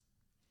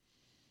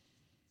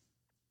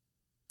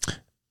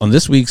On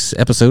this week's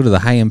episode of the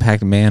High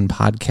Impact Man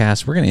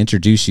podcast, we're going to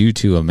introduce you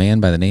to a man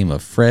by the name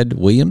of Fred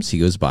Williams. He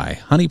goes by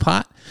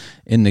Honeypot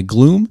in the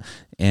Gloom,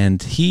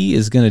 and he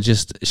is going to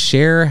just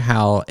share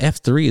how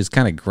F3 has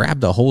kind of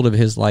grabbed a hold of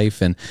his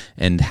life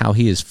and how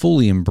he has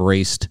fully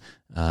embraced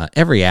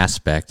every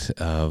aspect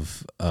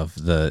of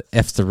the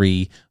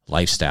F3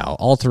 lifestyle,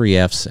 all three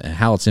Fs, and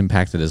how it's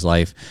impacted his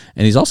life.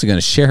 And he's also going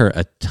to share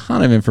a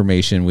ton of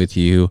information with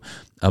you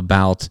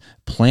about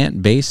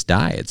plant-based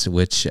diets,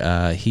 which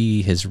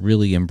he has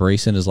really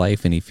embraced in his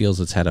life, and he feels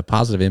it's had a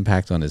positive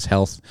impact on his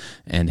health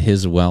and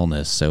his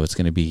wellness. So it's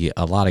going to be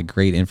a lot of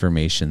great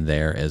information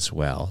there as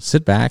well.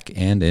 Sit back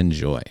and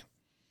enjoy.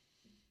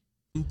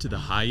 To the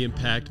High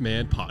Impact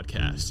Man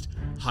podcast.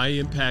 High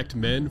impact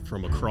men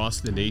from across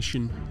the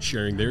nation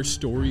sharing their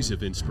stories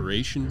of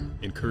inspiration,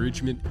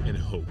 encouragement, and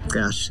hope.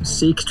 Gosh,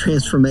 seek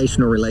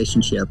transformational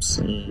relationships.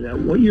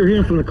 What you're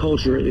hearing from the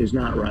culture is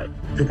not right.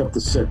 Pick up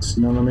the six,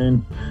 you know what I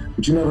mean?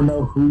 But you never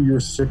know who your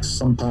six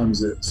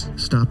sometimes is.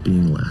 Stop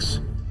being less.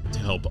 To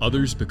help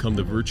others become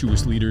the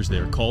virtuous leaders they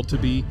are called to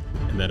be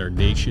and that our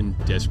nation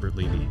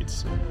desperately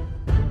needs.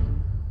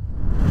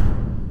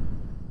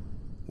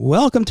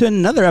 Welcome to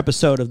another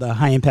episode of the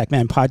High Impact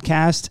Man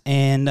podcast,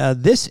 and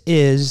this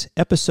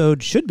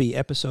should be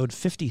episode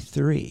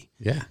 53.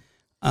 Yeah.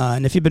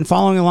 And if you've been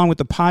following along with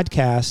the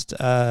podcast,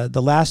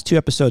 the last two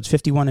episodes,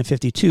 51 and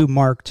 52,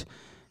 marked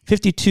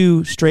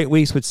 52 straight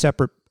weeks with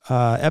separate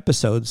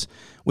episodes,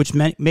 which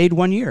made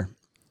 1 year.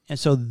 And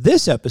so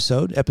this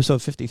episode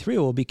 53,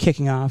 will be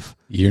kicking off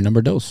Year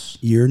number dos.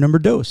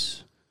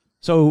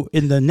 So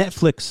in the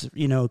Netflix,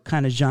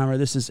 kind of genre,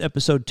 this is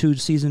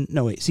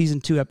season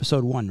 2,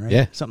 episode 1, right?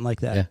 Yeah. Something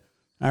like that. Yeah.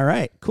 All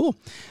right, cool.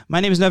 My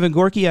name is Nevin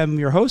Gorky. I'm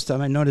your host.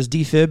 I'm known as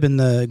D-Fib in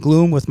the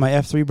Gloom with my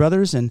F3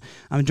 brothers, and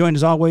I'm joined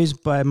as always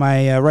by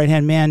my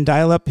right-hand man,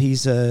 Dial-Up.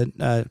 He's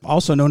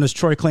also known as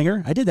Troy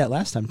Klinger. I did that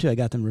last time, too. I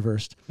got them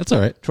reversed. That's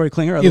all right. Troy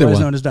Klinger, otherwise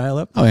known as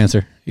Dial-Up. I'll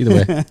answer. Either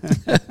way.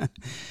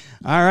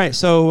 All right,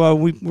 so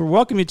we're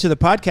welcoming you to the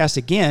podcast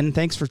again.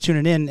 Thanks for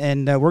tuning in,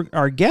 and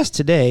our guest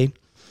today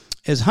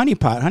is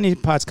Honeypot.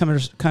 Honeypot's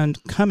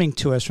coming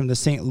to us from the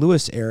St.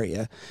 Louis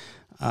area.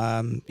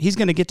 He's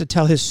going to get to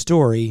tell his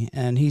story,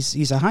 and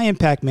he's a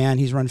high-impact man.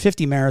 He's run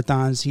 50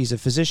 marathons. He's a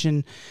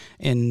physician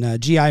in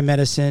GI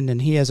medicine,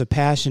 and he has a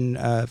passion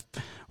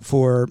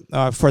for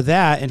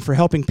that and for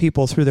helping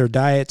people through their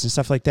diets and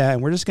stuff like that.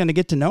 And we're just going to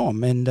get to know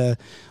him, and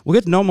we'll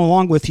get to know him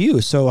along with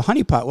you. So,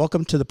 Honeypot,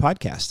 welcome to the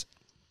podcast.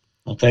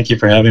 Well, thank you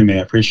for having me.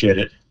 I appreciate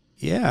it.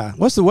 Yeah.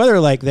 What's the weather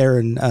like there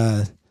in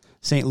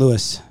St.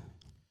 Louis?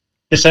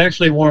 It's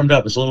actually warmed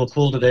up. It's a little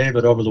cool today,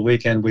 but over the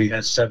weekend we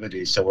had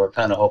 70, so we're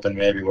kind of hoping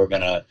maybe we're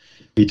going to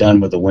be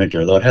done with the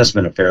winter, though it has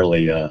been a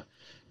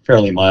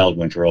fairly mild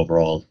winter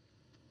overall.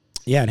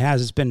 Yeah, it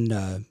has. It's been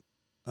one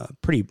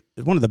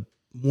of the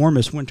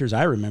warmest winters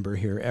I remember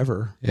here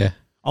ever. Yeah.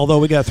 Although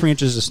we got 3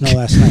 inches of snow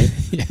last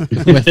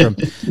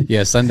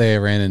night. Sunday I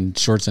ran in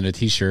shorts and a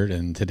T-shirt,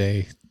 and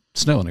today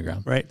snow on the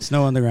ground. Right,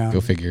 snow on the ground.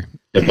 Go figure.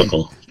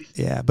 Typical.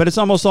 Yeah, but it's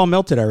almost all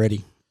melted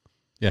already.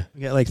 Yeah.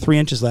 We got like 3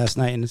 inches last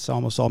night, and it's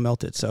almost all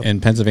melted. So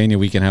in Pennsylvania,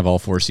 we can have all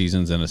 4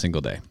 seasons in a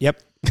single day.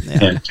 Yep.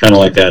 Yeah, it's kind of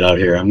like that out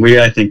here. And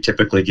I think,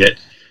 typically get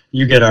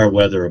our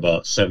weather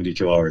about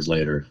 72 hours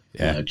later.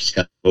 Yeah. It just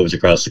kind of moves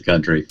across the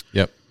country.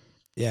 Yep.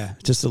 Yeah,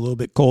 just a little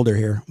bit colder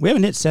here. We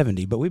haven't hit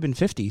 70, but we've been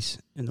 50s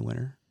in the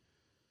winter,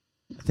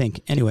 I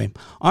think. Anyway,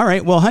 all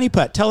right. Well,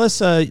 Honeypot, tell us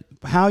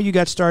how you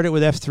got started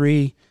with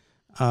F3,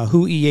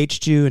 who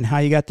EH'd you, and how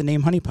you got the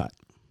name Honeypot.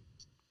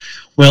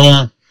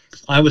 Well,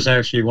 I was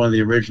actually one of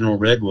the original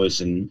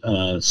Redwoods in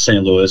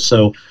St. Louis,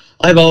 so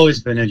I've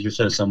always been, as you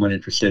said, someone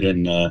interested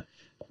in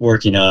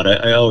working out.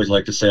 I always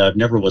like to say I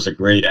never was a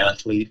great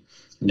athlete,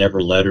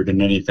 never lettered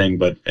in anything,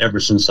 but ever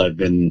since I've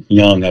been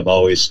young, I've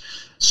always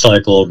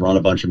cycled, run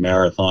a bunch of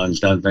marathons,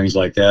 done things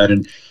like that.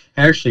 And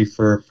actually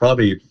for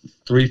probably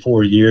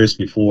 3-4 years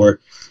before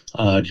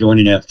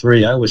joining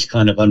F3, I was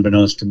kind of,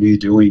 unbeknownst to me,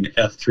 doing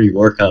F3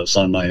 workouts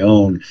on my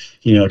own,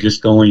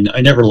 just going. I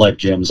never liked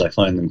gyms. I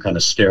find them kind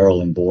of sterile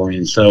and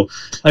boring. So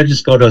I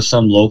just go to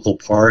some local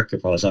park,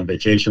 if I was on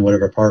vacation,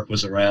 whatever park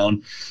was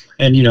around,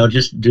 and,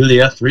 just do the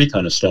F3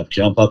 kind of stuff,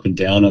 jump up and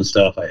down on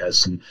stuff. I had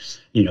some,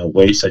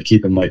 weights I'd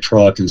keep in my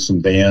truck and some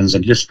bands,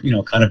 and just,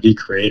 kind of be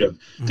creative,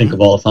 think of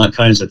all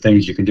kinds of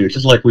things you can do,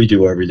 just like we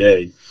do every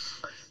day.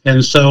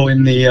 And so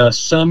in the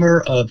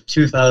summer of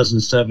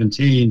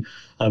 2017,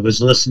 I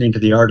was listening to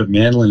the Art of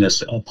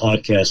Manliness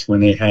podcast when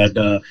they had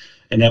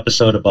an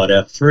episode about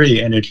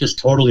F3, and it just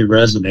totally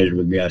resonated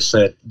with me. I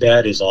said,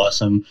 that is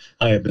awesome.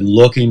 I have been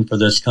looking for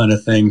this kind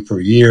of thing for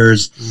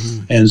years.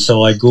 Mm-hmm. And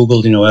so I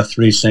Googled,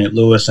 F3 St.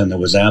 Louis, and there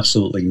was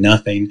absolutely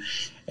nothing.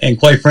 And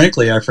quite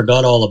frankly, I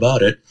forgot all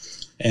about it.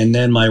 And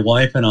then my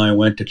wife and I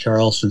went to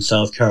Charleston,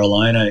 South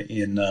Carolina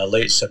in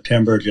late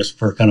September, just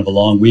for kind of a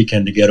long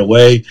weekend to get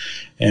away.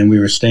 And we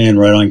were staying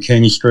right on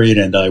King Street,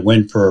 and I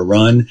went for a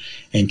run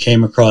and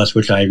came across,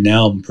 which I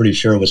now am pretty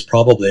sure was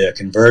probably a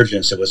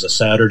convergence. It was a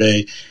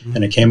Saturday,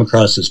 and I came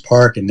across this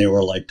park, and there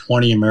were like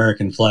 20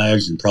 American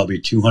flags and probably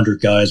 200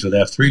 guys with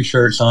F3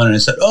 shirts on. And I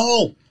said,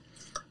 oh,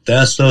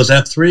 that's those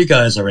F3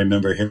 guys I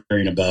remember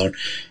hearing about.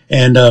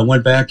 And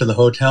went back to the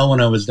hotel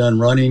when I was done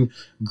running,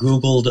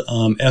 Googled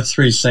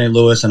F3 St.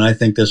 Louis, and I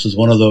think this was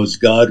one of those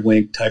God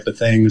wink type of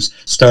things.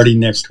 Starting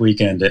next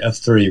weekend,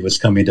 F3 was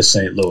coming to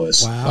St.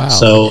 Louis. Wow.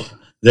 So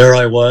there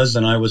I was,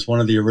 and I was one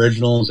of the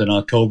originals in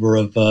October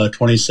of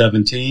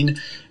 2017,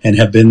 and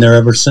have been there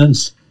ever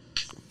since.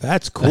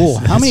 That's cool.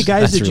 How many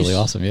guys that's did really you?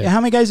 awesome, yeah. How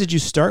many guys did you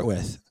start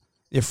with?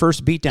 Your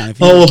first beatdown. If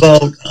Oh,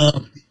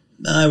 about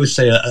I would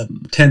say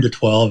 10 to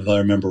 12, if I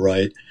remember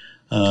right.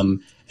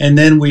 And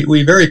then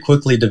we very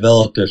quickly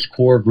developed this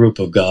core group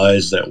of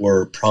guys that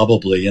were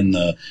probably in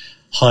the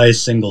high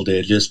single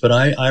digits. But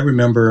I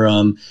remember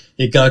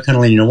it got kind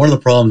of lean. One of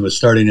the problems with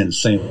starting in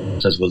St.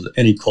 Louis, as with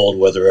any cold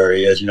weather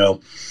areas,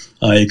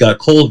 it got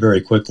cold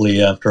very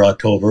quickly after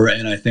October,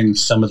 and I think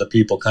some of the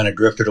people kind of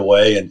drifted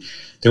away. And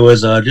there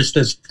was just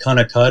this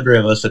kind of cadre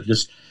of us that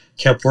just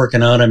kept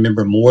working out. I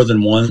remember more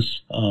than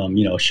once,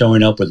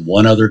 showing up with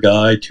one other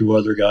guy, two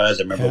other guys.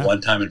 I remember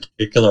one time in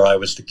particular, I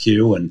was the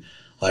cue, and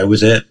I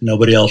was it.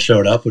 Nobody else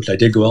showed up, which I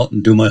did go out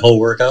and do my whole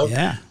workout.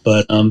 Yeah.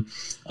 But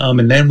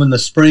and then when the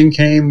spring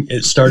came,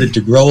 it started to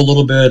grow a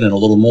little bit and a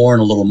little more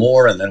and a little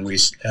more, and then we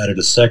added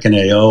a second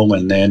AO,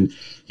 and then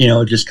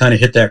just kind of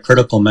hit that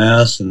critical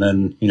mass, and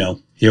then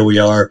here we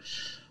are,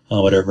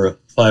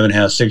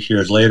 5.5, 6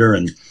 years later,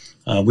 and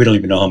we don't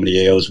even know how many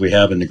AOs we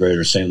have in the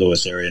greater St.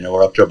 Louis area.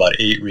 We're up to about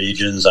 8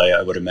 regions.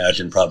 I would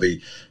imagine probably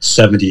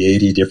 70,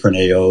 80 different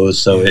AOs.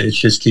 So it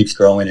just keeps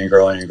growing and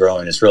growing and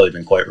growing. It's really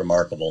been quite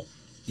remarkable.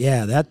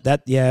 Yeah,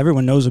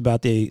 everyone knows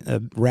about the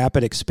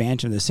rapid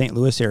expansion of the St.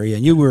 Louis area.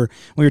 And we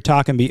were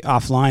talking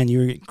offline, you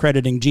were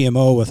crediting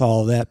GMO with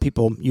all of that.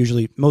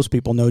 Most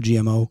people know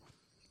GMO.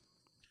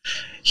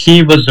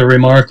 He was a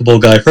remarkable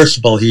guy. First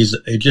of all, he's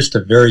just a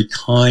very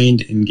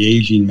kind,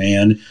 engaging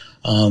man.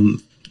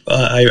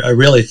 I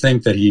really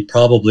think that he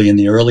probably in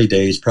the early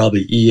days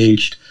probably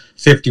EH'd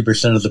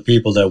 50% of the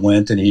people that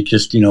went, and he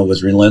just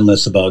was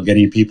relentless about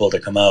getting people to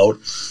come out.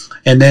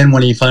 And then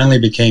when he finally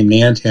became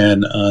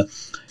Nantan,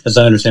 as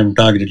I understand from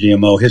talking to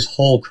GMO, his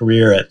whole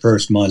career at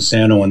first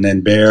Monsanto and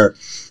then Bayer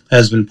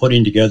has been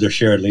putting together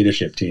shared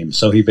leadership teams.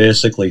 So he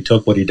basically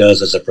took what he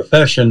does as a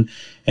profession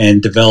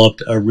and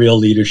developed a real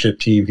leadership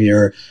team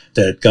here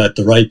that got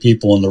the right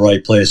people in the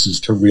right places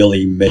to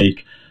really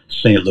make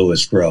St.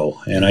 Louis grow.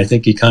 And I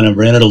think he kind of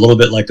ran it a little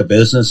bit like a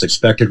business,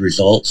 expected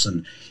results,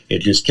 and it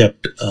just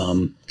kept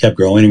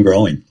growing and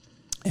growing.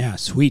 Yeah,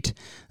 sweet.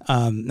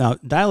 Now,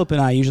 Dial-Up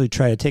and I usually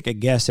try to take a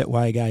guess at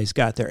why guys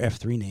got their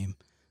F3 name.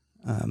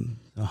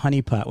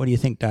 Honeypot, what do you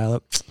think,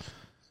 Dial-Up?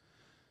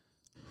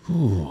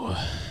 Ooh.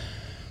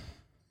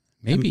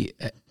 Maybe.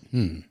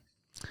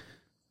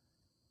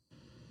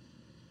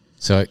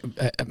 So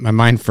my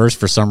mind first,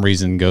 for some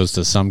reason, goes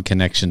to some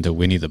connection to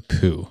Winnie the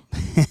Pooh.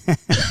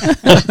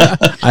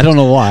 I don't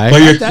know why.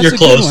 Well, you're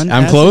close.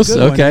 I'm close.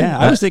 Okay. Yeah,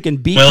 I was thinking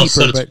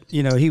beekeeper,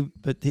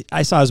 but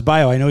I saw his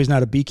bio. I know he's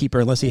not a beekeeper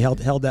unless he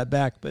held that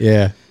back. But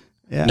yeah.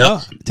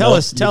 No, tell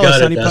us,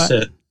 Honeypot. That's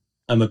it.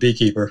 I'm a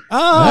beekeeper.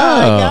 Oh,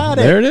 I got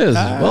it. There it is.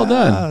 Well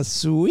done.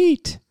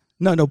 Sweet.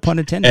 No pun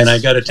intended. And I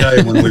got to tell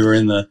you,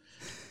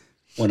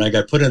 when I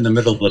got put in the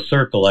middle of the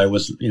circle, I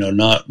was,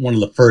 not one of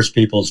the first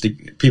people to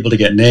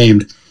get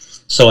named.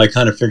 So I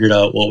kind of figured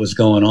out what was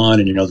going on.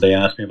 And, they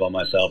asked me about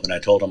myself, and I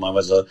told them I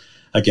was a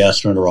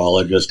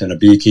gastroenterologist and a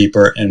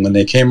beekeeper. And when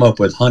they came up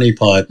with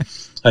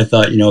Honeypot, I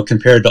thought,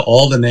 compared to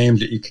all the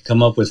names that you could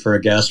come up with for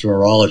a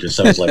gastroenterologist,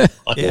 I was like,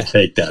 I will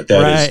take that.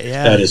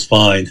 That is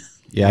fine.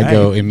 Yeah, I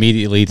go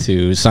immediately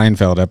to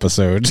Seinfeld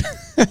episode.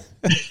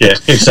 Yeah,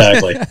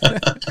 exactly.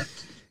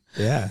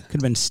 Yeah, could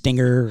have been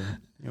Stinger,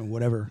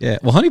 whatever. Yeah,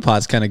 well,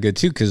 Honeypot's kind of good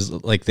too because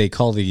they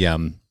call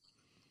the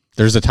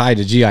there's a tie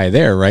to GI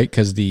there, right?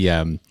 Because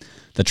the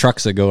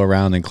trucks that go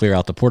around and clear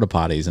out the porta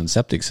potties and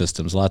septic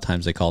systems, a lot of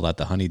times they call that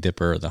the honey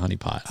dipper or the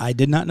honeypot. I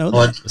did not know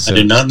that. I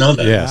did not know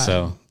that. Yeah,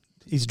 so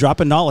he's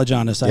dropping knowledge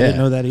on us. I didn't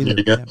know that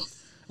either.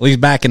 At least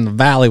back in the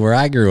valley where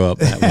I grew up,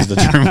 that was the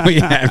term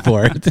we had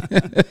for it.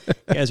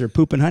 You guys are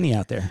pooping honey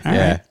out there. All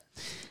right.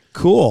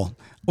 Cool.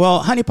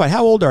 Well, Honeypot,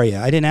 how old are you?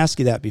 I didn't ask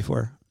you that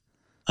before.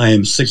 I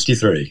am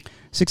 63.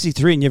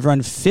 63, and you've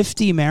run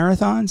 50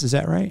 marathons, is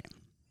that right?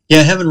 Yeah,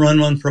 I haven't run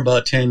one for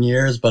about 10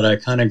 years, but I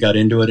kind of got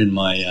into it in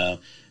my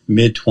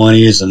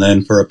mid-20s, and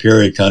then for a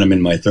period kind of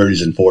in my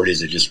 30s and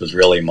 40s, it just was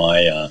really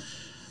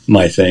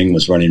my thing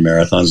was running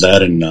marathons.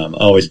 That, and I've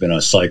always been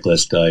a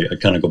cyclist. I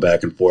kind of go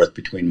back and forth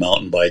between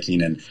mountain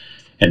biking and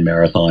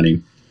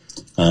marathoning.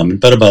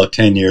 But about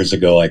 10 years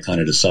ago, I kind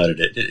of decided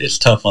it's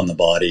tough on the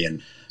body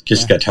and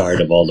just got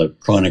tired of all the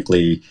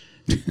chronically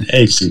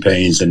aches and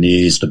pains, the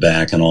knees, the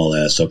back, and all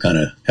that. So kind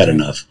of had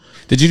enough.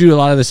 Did you do a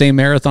lot of the same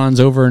marathons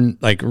over and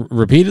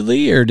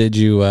repeatedly, or did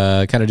you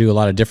kind of do a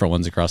lot of different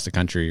ones across the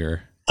country?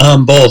 Or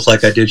both.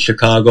 Like I did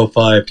Chicago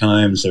 5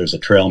 times. There's a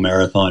trail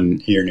marathon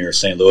here near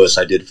St. Louis.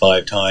 I did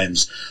 5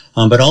 times.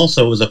 But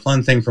also it was a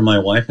fun thing for my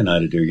wife and I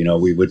to do.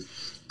 We would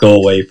go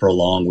away for a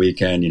long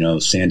weekend,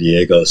 San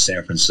Diego,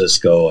 San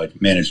Francisco. I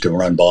managed to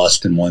run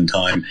Boston one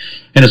time.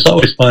 And it's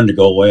always fun to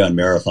go away on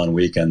marathon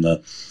weekend.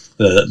 The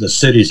the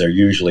cities are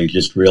usually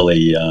just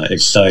really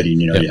exciting.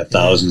 You have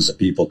thousands of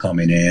people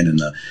coming in, and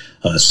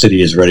the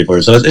city is ready for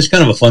it. So it's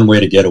kind of a fun way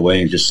to get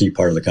away and just see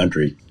part of the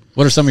country.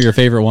 What are some of your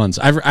favorite ones?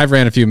 I've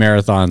ran a few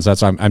marathons.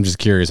 That's why I'm just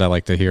curious. I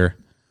like to hear.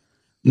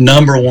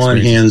 Number one,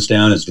 hands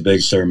down, is the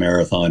Big Sur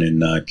Marathon in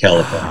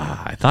California.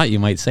 I thought you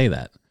might say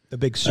that. The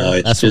Big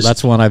Sur.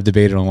 That's one I've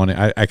debated on.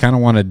 I kind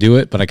of want to do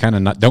it, but I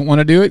kind of don't want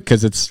to do it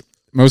because it's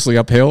mostly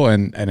uphill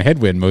and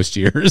headwind most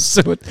years.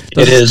 So it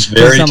is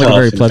very tough. Like a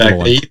very in fact,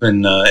 one.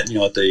 Even at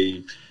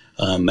the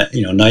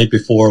night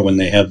before when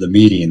they have the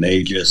meeting,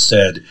 they just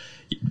said,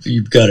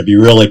 you've got to be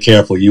really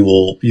careful. You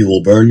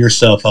will burn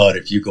yourself out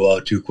if you go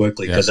out too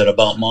quickly, because at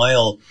about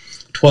mile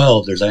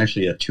 12, there's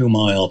actually a 2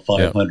 mile,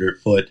 500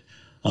 foot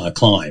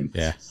climb.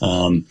 Yeah.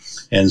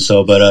 And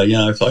so, but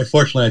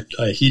unfortunately,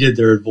 I heeded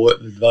their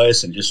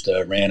advice and just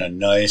ran a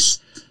nice,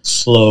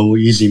 slow,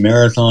 easy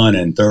marathon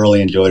and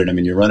thoroughly enjoyed it. I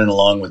mean, you're running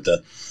along with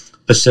the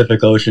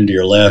Pacific Ocean to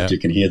your left. You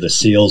can hear the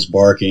seals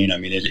barking. I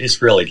mean,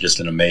 it's really just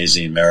an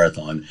amazing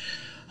marathon.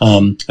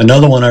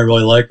 Another one I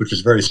really like, which is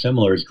very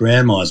similar, is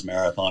Grandma's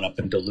Marathon up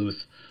in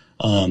Duluth.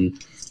 What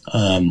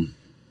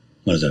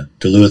is it?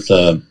 Duluth,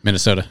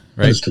 Minnesota,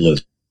 right? It's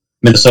Duluth.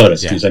 Minnesota,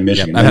 excuse me,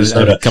 Michigan. I had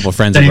a couple of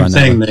friends that run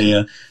that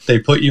one. They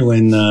put you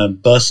in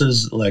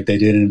buses like they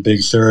did in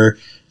Big Sur,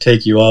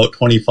 take you out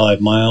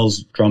 25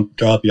 miles,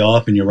 drop you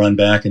off, and you run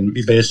back. And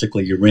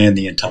basically, you ran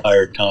the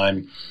entire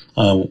time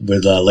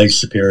with Lake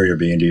Superior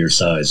being to your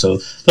side. So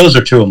those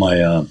are two of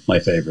my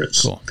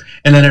favorites. Cool.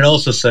 And then I'd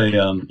also say,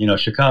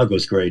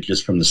 Chicago's great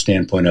just from the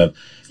standpoint of,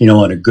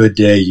 on a good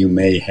day, you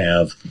may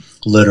have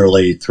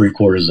literally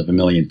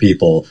 750,000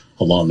 people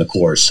along the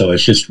course. So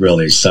it's just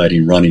really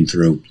exciting running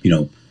through,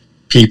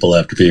 people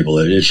after people.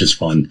 It's just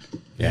fun.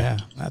 Yeah,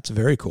 that's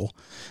very cool.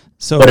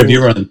 So what have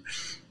you run?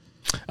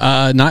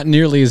 Not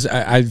nearly as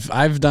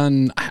I've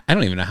done. I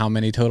don't even know how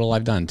many total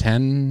I've done.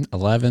 10,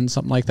 11,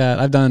 something like that.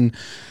 I've done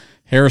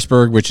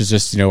Harrisburg, which is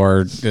just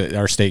our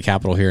state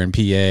capital here in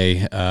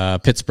PA.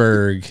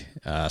 Pittsburgh,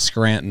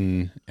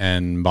 Scranton,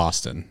 and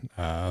Boston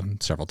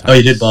several times. Oh,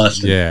 you did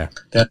Boston? Yeah,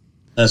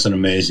 that's an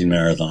amazing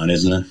marathon,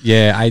 isn't it?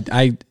 Yeah,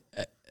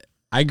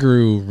 I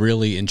grew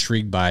really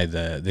intrigued by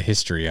the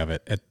history of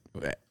it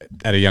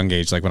at a young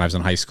age, like when I was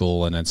in high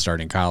school and then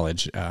starting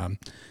college.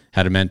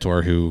 Had a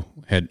mentor who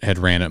had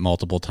ran it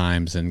multiple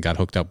times and got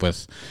hooked up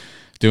with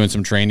doing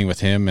some training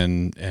with him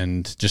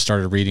and just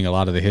started reading a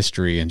lot of the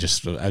history and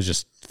I was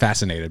just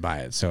fascinated by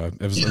it. So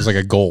it was like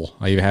a goal.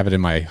 I even have it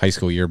in my high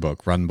school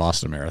yearbook, run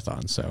Boston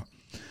Marathon. So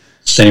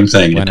same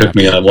thing. It took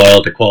me a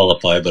while to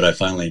qualify, but I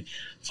finally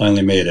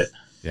made it.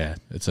 Yeah,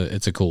 it's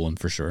a cool one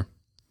for sure.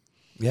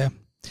 Yeah.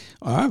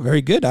 All right,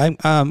 very good.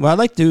 What I'd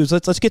like to do is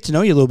let's get to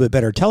know you a little bit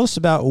better. Tell us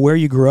about where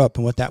you grew up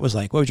and what that was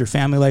like. What was your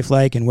family life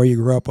like, and where you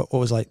grew up? What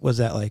was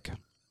that like?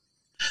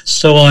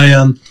 So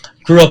I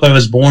grew up. I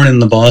was born in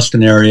the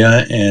Boston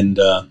area, and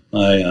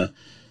my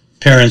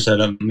parents had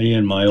me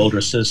and my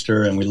older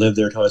sister, and we lived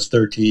there till I was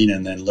 13.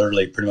 And then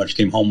literally, pretty much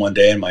came home one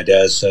day, and my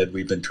dad said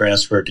we've been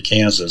transferred to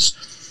Kansas.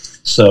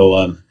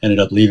 So ended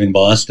up leaving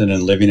Boston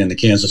and living in the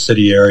Kansas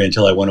City area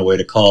until I went away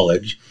to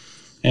college.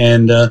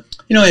 And I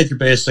had your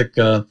basic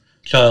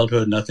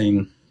childhood,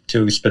 nothing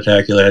too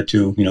spectacular. I had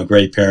two,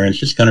 great parents,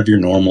 just kind of your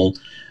normal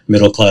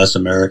middle class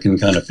American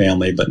kind of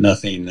family, but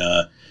nothing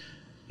out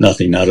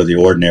of the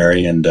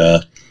ordinary. And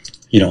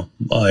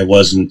I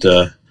wasn't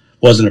a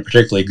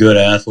particularly good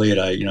athlete.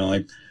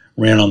 I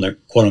ran on the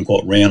quote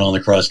unquote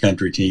cross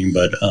country team,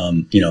 but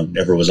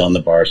never was on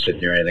the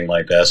varsity or anything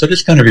like that. So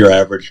just kind of your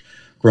average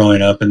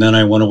growing up. And then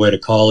I went away to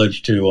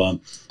college to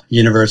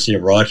University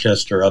of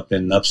Rochester up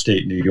in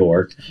upstate New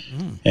York,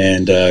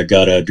 and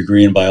got a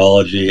degree in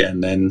biology.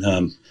 And then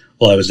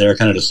while I was there, I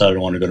kind of decided I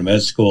wanted to go to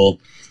med school,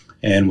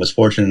 and was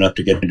fortunate enough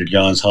to get into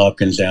Johns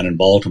Hopkins down in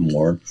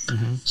Baltimore.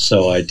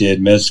 So I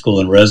did med school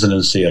and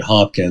residency at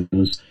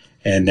Hopkins,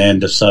 and then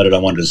decided I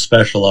wanted to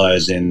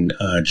specialize in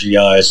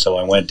GI. So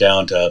I went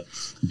down to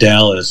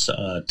Dallas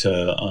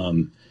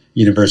to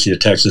University of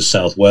Texas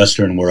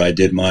Southwestern, where I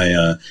did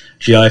my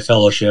GI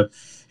fellowship.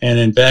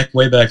 And then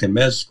way back in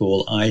med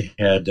school, I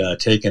had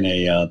taken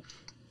an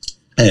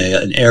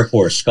Air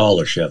Force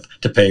scholarship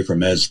to pay for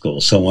med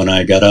school. So when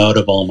I got out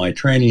of all my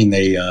training,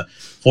 they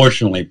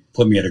fortunately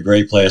put me at a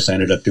great place. I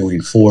ended up doing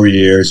 4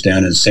 years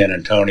down in San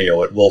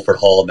Antonio at Wilford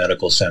Hall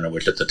Medical Center,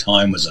 which at the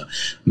time was a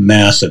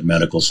massive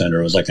medical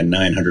center. It was like a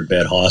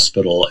 900-bed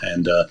hospital,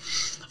 and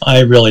I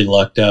really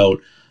lucked out.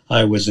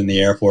 I was in the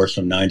Air Force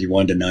from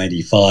 91 to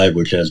 95,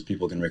 which, as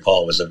people can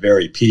recall, was a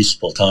very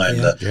peaceful time.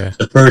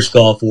 The first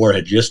Gulf War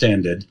had just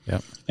ended.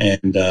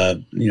 And,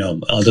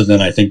 other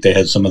than I think they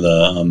had some of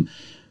the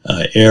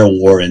air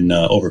war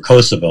over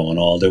Kosovo and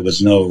all, there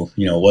was no,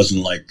 it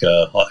wasn't like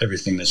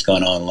everything that's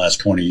gone on in the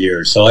last 20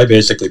 years. So I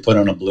basically put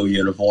on a blue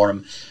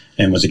uniform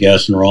and was a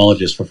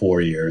gastroenterologist for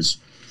 4 years.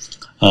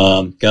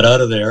 Got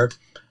out of there.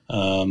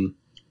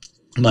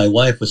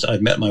 I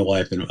met my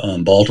wife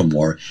in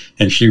Baltimore,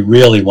 and she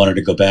really wanted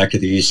to go back to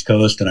the East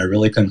Coast, and I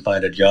really couldn't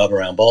find a job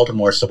around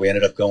Baltimore, so we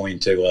ended up going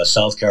to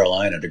South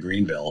Carolina, to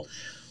Greenville,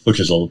 which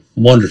is a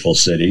wonderful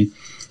city.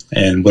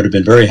 and would have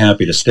been very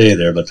happy to stay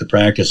there, but the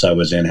practice I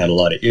was in had a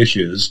lot of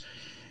issues.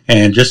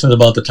 And just at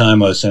about the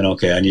time I was saying,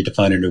 okay, I need to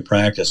find a new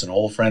practice, an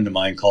old friend of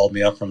mine called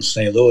me up from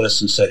St.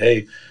 Louis and said,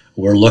 hey,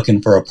 we're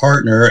looking for a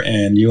partner,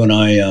 and you and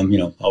I,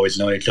 always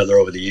known each other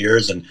over the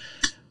years, and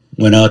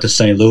went out to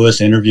St. Louis,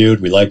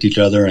 interviewed, we liked each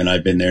other, and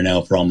I've been there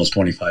now for almost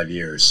 25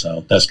 years.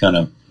 So that's kind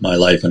of my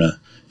life in a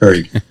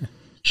very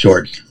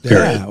short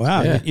period. Yeah,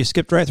 wow. Yeah. You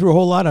skipped right through a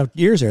whole lot of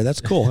years there. That's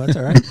cool. That's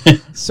all right.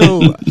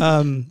 So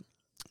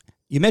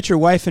you met your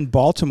wife in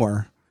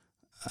Baltimore.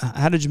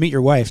 How did you meet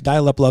your wife?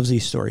 Dial Up loves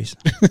these stories.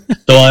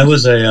 So I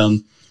was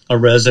a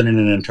resident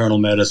in internal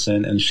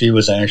medicine, and she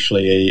was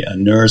actually a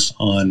nurse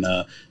on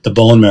the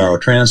bone marrow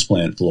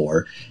transplant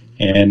floor.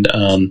 And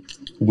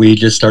we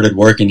just started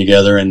working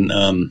together, and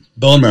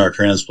bone marrow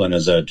transplant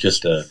is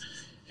just a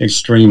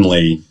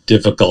extremely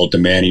difficult,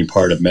 demanding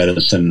part of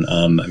medicine.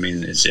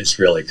 It's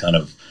really kind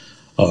of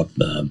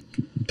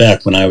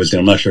back when I was doing,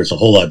 I'm not sure it's a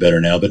whole lot better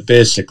now, but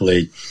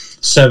basically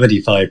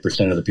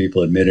 75% of the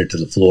people admitted to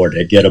the floor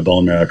to get a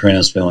bone marrow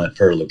transplant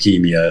for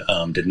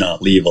leukemia did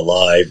not leave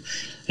alive,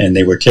 and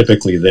they were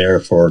typically there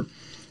for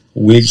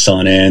weeks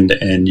on end,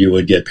 and you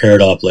would get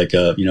paired up like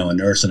a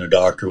nurse and a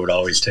doctor would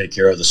always take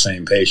care of the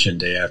same patient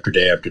day after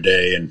day after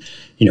day, and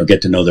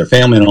get to know their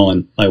family and all.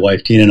 And my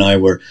wife Tina and I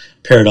were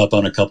paired up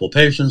on a couple of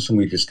patients, and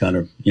we just kind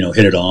of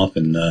hit it off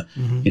and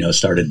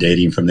started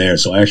dating from there.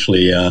 So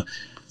actually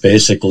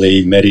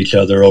basically met each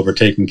other over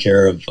taking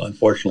care of,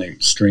 unfortunately,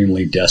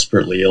 extremely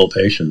desperately ill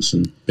patients,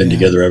 and been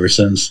together ever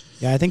since.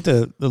 Yeah, I think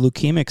the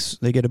leukemics,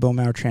 they get a bone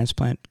marrow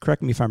transplant.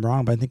 Correct me if I'm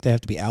wrong, but I think they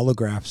have to be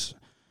allografts,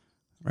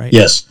 right?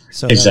 Yes,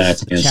 so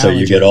exactly. And so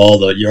you get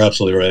you're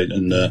absolutely right.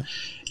 And,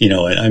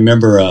 I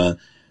remember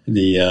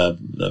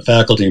the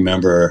faculty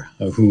member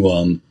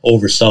who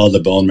oversaw the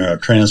bone marrow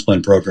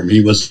transplant program,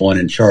 he was the one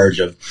in charge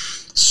of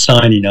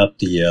signing up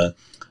the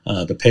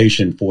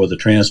patient for the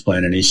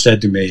transplant. And he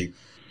said to me,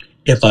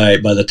 by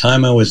the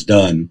time I was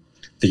done,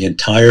 the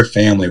entire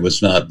family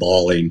was not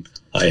bawling,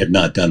 I had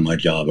not done my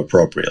job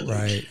appropriately.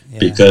 Right. Yeah.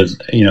 Because,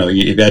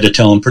 you've had to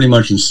tell them pretty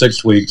much in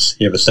 6 weeks,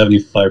 you have a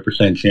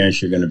 75%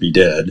 chance you're going to be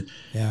dead.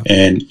 Yeah.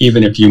 And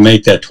even if you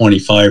make that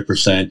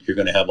 25%, you're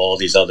going to have all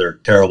these other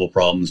terrible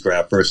problems,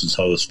 graft versus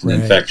host, and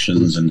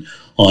infections, and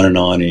on and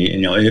on.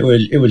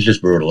 It was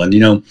just brutal.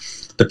 And,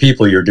 the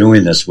people you're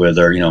doing this with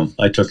are,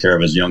 I took care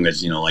of as young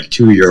as, like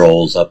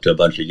 2-year-olds up to a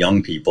bunch of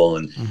young people.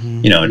 And,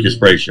 it just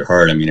breaks your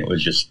heart. I mean,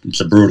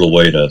 it's a brutal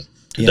way to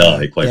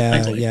die, quite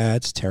frankly. Yeah,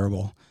 it's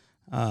terrible.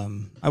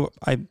 I'm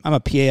a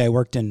PA. I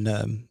worked in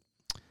an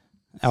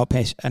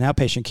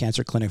outpatient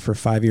cancer clinic for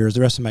 5 years.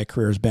 The rest of my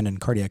career has been in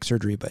cardiac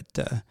surgery, but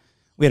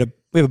we have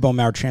a bone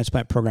marrow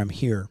transplant program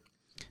here.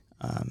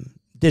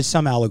 Did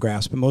some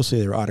allografts, but mostly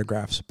they were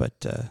autografts.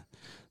 But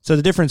so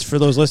the difference for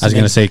those listening, I was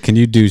going to say, can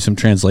you do some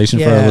translation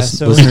for our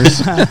listeners?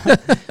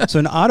 So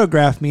an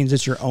autograft means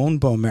it's your own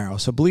bone marrow.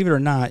 So believe it or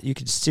not, you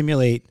could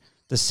stimulate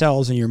the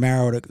cells in your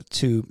marrow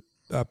to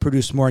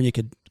produce more, and you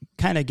could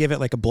kind of give it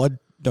like a blood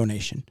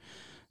donation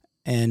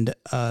and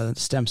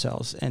stem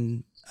cells.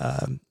 And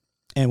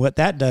what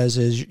that does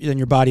is then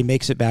your body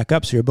makes it back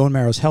up, so your bone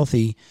marrow is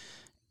healthy.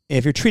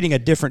 If you're treating a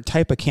different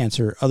type of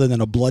cancer other than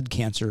a blood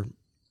cancer,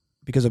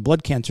 because of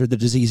blood cancer, the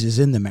disease is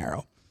in the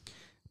marrow.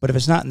 But if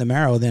it's not in the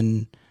marrow,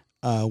 then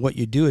what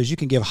you do is you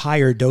can give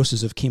higher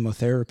doses of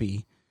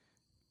chemotherapy,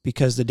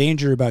 because the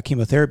danger about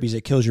chemotherapy is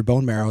it kills your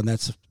bone marrow, and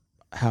that's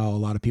how a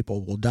lot of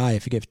people will die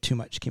if you give too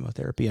much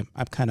chemotherapy.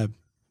 I'm kind of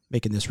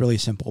making this really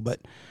simple, but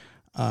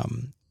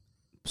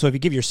so if you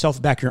give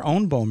yourself back your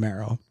own bone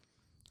marrow,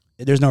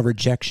 there's no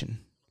rejection.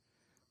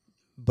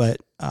 But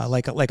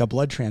like a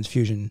blood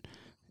transfusion,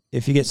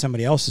 if you get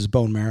somebody else's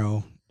bone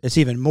marrow, it's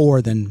even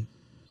more than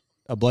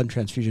a blood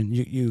transfusion.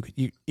 You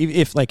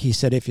if, like he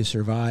said, if you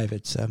survive,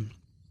 it's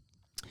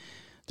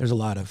there's a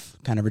lot of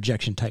kind of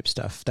rejection type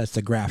stuff. That's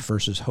the graft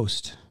versus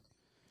host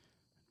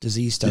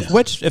disease stuff,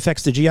 which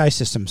affects the GI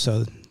system.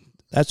 So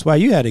that's why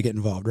you had to get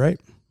involved, right?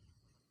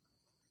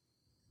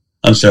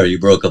 I'm sorry, you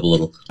broke up a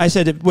little. I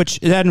said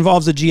that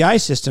involves the GI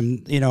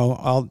system.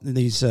 All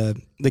these the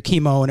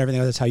chemo and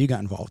everything. That's how you got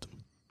involved.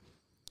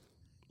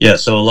 Yeah.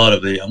 So a lot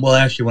of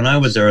actually, when I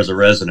was there as a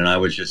resident, I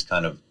was just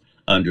kind of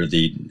under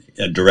the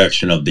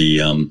direction of the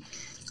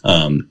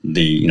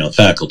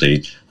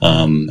faculty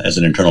as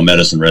an internal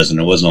medicine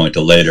resident. It wasn't only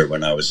until later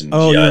when I was in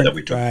GI that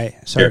we took. Right.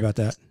 Sorry about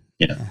that.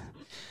 Yeah.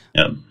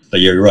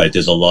 But you're right.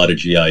 There's a lot of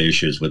GI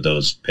issues with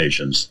those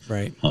patients.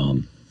 Right.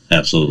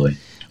 Absolutely.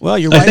 Well,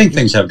 you're right. I think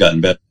things have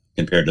gotten better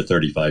compared to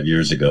 35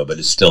 years ago, but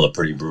it's still a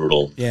pretty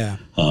brutal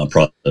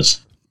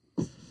process.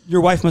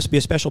 Your wife must be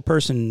a special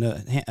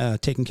person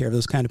taking care of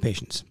those kind of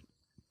patients.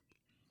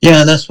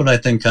 Yeah, that's what I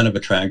think kind of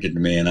attracted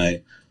me, and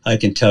I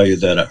can tell you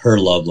that her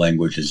love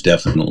language is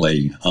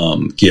definitely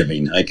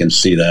giving. I can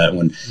see that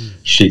when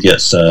she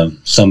gets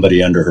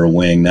somebody under her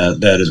wing,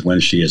 that is when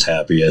she is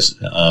happiest,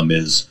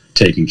 is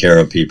taking care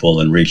of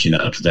people and reaching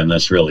out to them.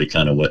 That's really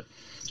kind of what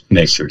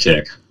makes her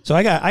tick. So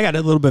I got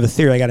a little bit of a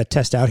theory I got to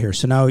test out here.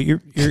 So now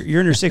you're in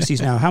your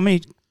 60s now. How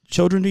many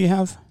children do you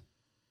have?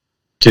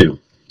 Two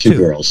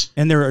girls.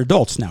 And they're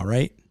adults now,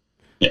 right?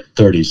 Yeah,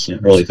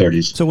 30s, early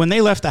 30s. So when they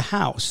left the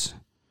house,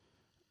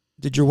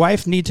 did your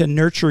wife need to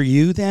nurture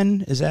you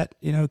then? Is that,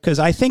 because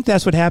I think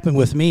that's what happened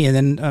with me.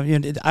 And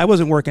then I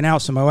wasn't working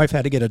out, so my wife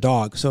had to get a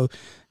dog. So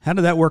how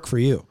did that work for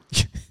you?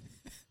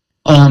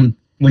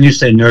 When you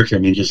say nurture, I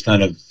mean just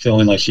kind of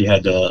feeling like she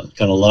had to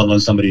kind of love on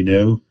somebody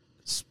new.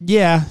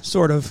 Yeah,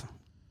 sort of.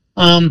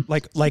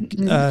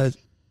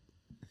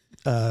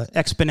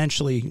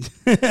 Exponentially.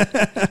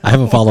 I have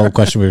a follow-up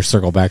question we'll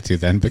circle back to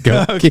then, but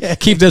go Okay.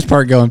 keep this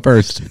part going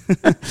first.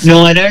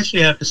 No, I'd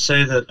actually have to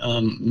say that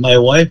my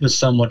wife is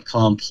somewhat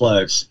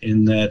complex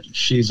in that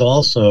she's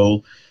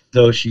also,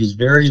 though she's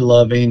very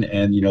loving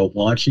and,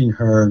 watching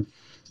her,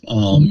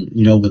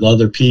 with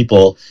other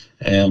people,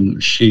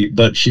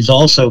 but she's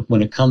also,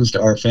 when it comes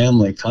to our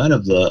family, kind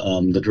of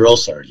the drill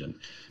sergeant.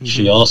 Mm-hmm.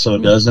 She also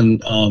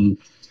doesn't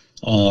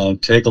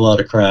take a lot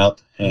of crap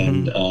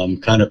and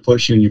kind of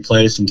puts you in your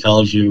place and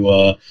tells you,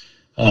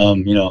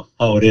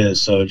 how it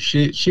is. So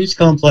she's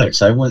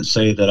complex. I wouldn't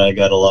say that I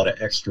got a lot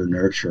of extra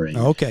nurturing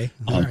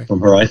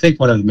from her. I think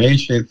one of the main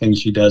things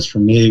she does for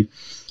me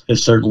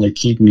is certainly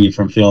keep me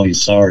from feeling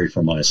sorry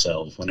for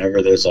myself.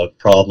 Whenever there's a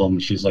problem,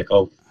 she's like,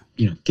 oh,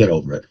 get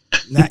over it.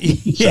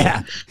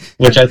 Yeah.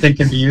 Which I think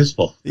can be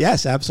useful.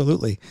 Yes,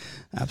 absolutely.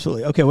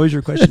 Absolutely. Okay, what was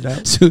your question,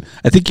 Doc? So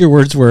I think your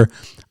words were,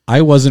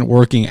 I wasn't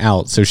working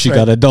out, so she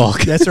got a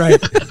dog. That's right.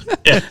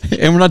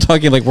 And we're not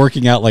talking like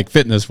working out like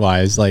fitness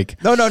wise,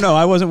 like No.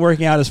 I wasn't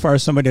working out as far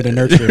as somebody to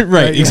nurture.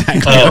 right,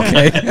 exactly.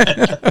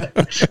 Okay.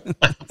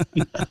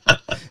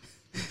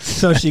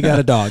 So she got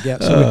a dog.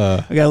 Yep.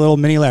 So we got a little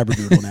mini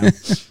Labradoodle now.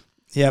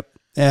 Yep.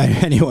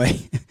 Anyway.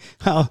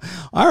 All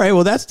right.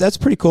 Well, that's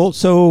pretty cool.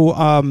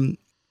 So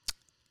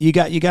you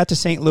got to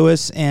St.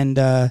 Louis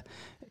and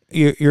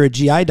you're a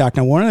GI doc.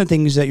 Now, one of the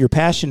things that you're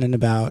passionate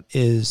about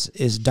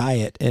is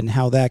diet and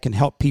how that can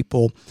help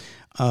people.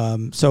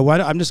 So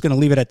I'm just going to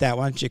leave it at that.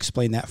 Why don't you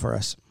explain that for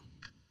us?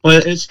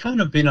 Well, it's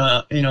kind of been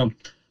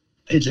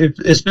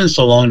it's been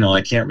so long now.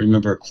 I can't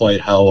remember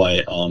quite how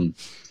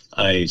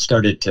I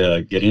started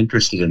to get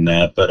interested in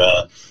that. But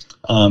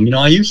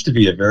I used to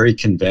be a very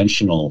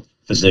conventional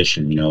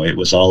physician. It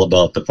was all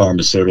about the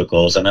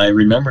pharmaceuticals. And I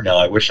remember now,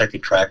 I wish I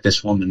could track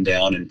this woman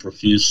down and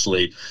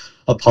profusely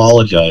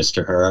apologize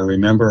to her. I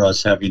remember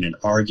us having an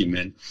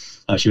argument.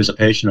 She was a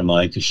patient of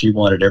mine because she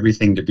wanted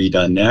everything to be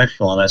done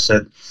natural. And I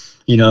said,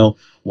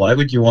 why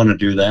would you want to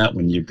do that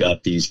when you've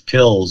got these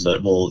pills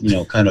that will,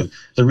 kind of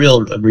the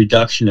real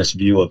reductionist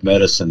view of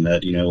medicine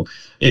that,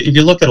 if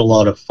you look at a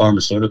lot of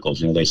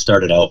pharmaceuticals, they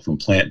started out from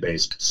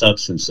plant-based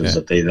substances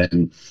that they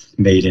then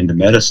made into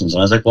medicines.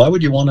 And I was like, why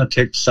would you want to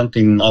take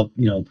something up,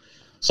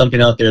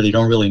 something out there that you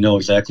don't really know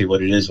exactly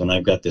what it is when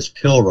I've got this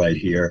pill right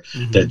here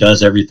that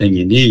does everything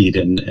you need.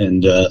 And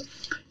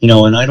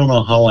I don't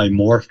know how I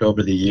morphed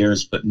over the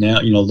years, but now,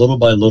 little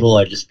by little,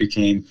 I just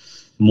became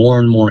more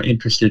and more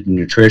interested in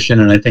nutrition.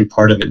 And I think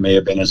part of it may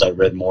have been as I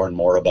read more and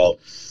more about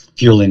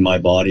fueling my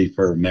body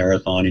for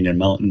marathoning and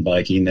mountain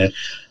biking, that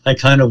I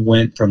kind of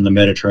went from the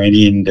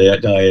Mediterranean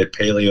diet,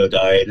 paleo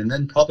diet, and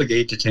then probably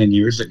 8 to 10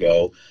 years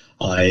ago,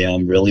 I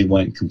really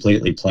went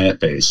completely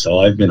plant-based. So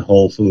I've been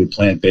whole food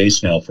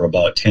plant-based now for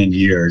about 10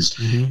 years.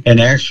 And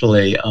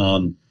actually,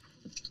 I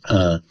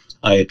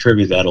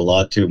attribute that a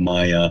lot to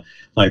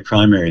my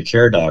primary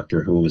care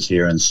doctor who was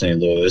here in St.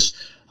 Louis.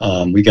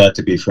 We got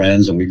to be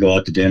friends and we'd go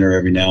out to dinner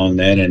every now and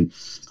then. And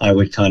I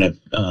would kind of,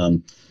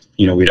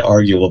 we'd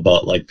argue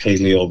about like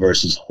paleo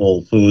versus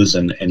whole foods.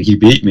 And he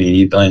beat me.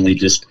 He finally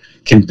just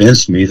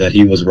convinced me that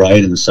he was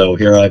right. And so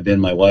here I've been,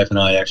 my wife and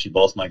I, actually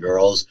both my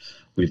girls,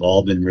 we've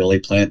all been really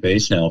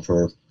plant-based now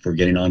for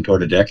getting on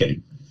toward a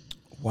decade.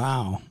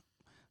 Wow.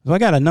 Well, I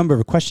got a number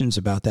of questions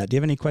about that. Do you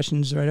have any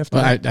questions right after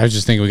that? I was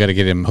just thinking we got to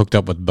get him hooked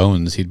up with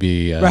Bones. He'd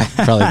be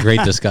probably a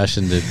great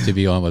discussion to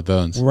be on with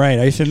Bones. Right.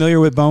 Are you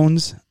familiar with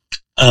Bones?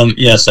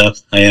 Yes, I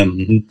am.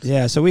 Mm-hmm.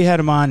 Yeah. So we had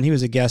him on. He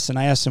was a guest, and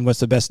I asked him what's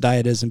the best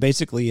diet is, and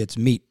basically it's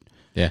meat.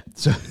 Yeah.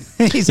 So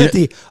he's at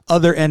the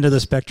other end of the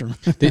spectrum.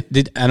 I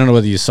don't know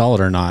whether you saw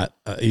it or not,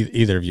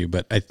 either of you,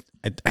 but I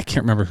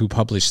can't remember who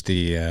published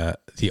the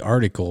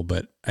article,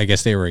 but I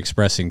guess they were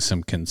expressing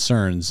some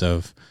concerns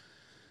of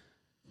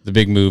the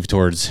big move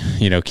towards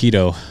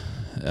keto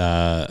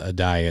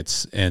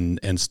diets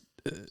and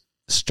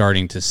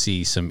starting to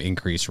see some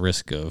increased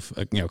risk of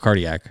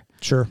cardiac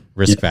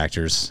risk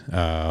factors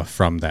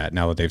from that.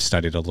 Now that they've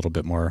studied a little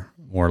bit more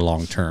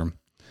long term.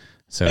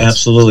 So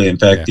absolutely. In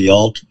fact,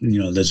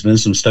 there's been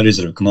some studies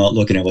that have come out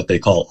looking at what they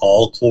call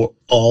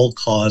all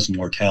cause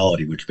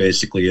mortality, which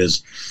basically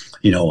is,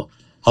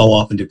 how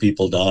often do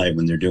people die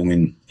when they're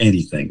doing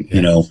anything,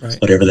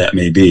 whatever that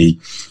may be.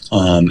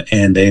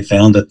 And they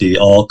found that the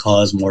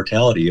all-cause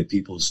mortality of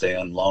people who stay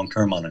on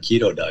long-term on a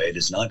keto diet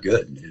is not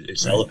good.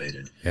 It's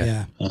elevated.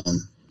 Yeah.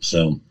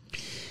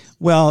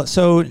 Well,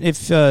 so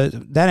if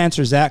that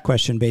answers that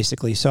question,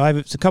 basically. So I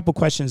have a couple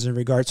questions in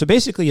regard. So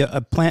basically a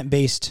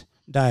plant-based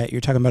diet,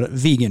 you're talking about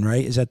vegan,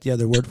 right? Is that the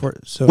other word for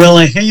it? So, well,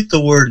 I hate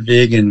the word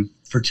vegan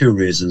for two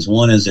reasons.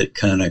 One is it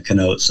kind of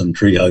connotes some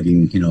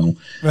tree-hugging,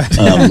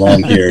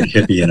 long-haired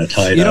hippie in a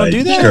tie-dye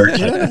shirt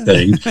type of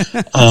thing.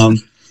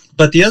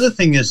 But the other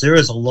thing is there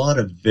is a lot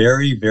of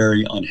very,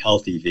 very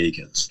unhealthy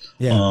vegans.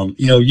 Yeah.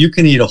 You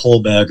can eat a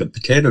whole bag of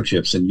potato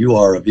chips and you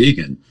are a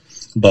vegan,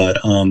 but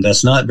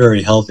that's not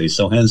very healthy.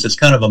 So hence it's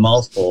kind of a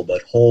mouthful,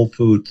 but whole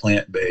food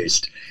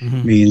plant-based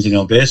means,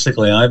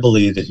 basically I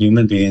believe that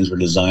human beings were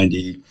designed to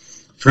eat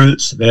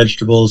fruits,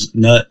 vegetables,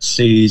 nuts,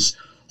 seeds,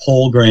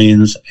 whole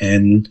grains,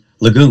 and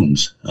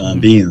legumes,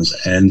 beans.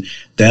 And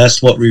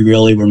that's what we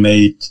really were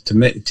made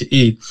to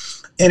eat.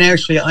 And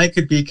actually, I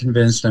could be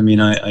convinced. I mean,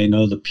 I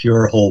know the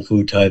pure whole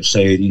food types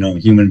say,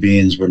 human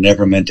beings were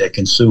never meant to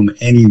consume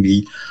any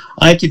meat.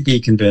 I could be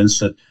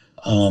convinced that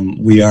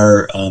we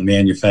are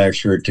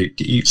manufactured to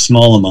eat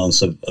small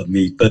amounts of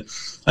meat. But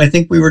I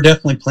think we were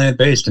definitely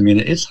plant-based. I mean,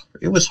 it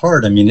was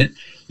hard. I mean,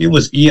 it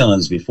was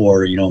eons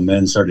before,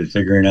 men started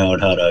figuring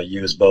out how to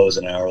use bows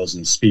and arrows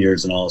and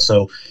spears and all.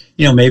 So,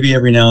 maybe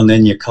every now and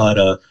then you caught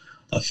a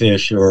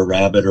fish or a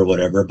rabbit or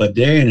whatever, but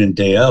day in and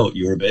day out,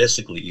 you were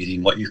basically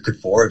eating what you could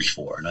forage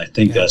for. And I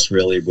think that's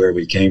really where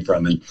we came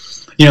from. And,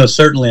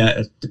 certainly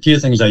the few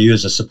things I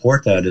use to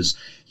support that is,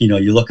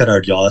 you look at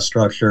our jaw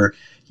structure,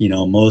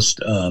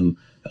 most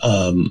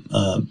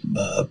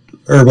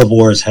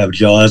herbivores have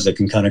jaws that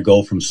can kind of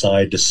go from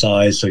side to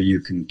side so you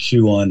can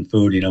chew on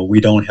food. We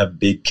don't have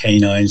big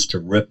canines to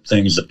rip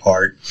things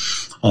apart.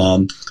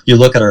 You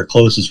look at our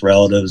closest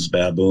relatives,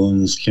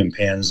 baboons,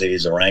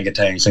 chimpanzees,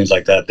 orangutans, things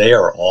like that. They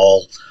are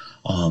all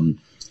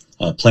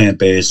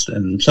plant-based.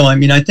 And so,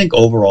 I think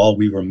overall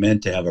we were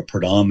meant to have a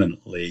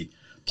predominantly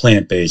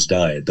plant-based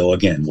diet, though,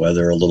 again,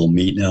 whether a little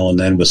meat now and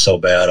then was so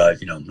bad,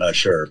 I'm not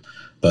sure.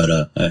 But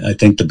I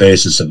think the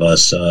basis of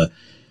us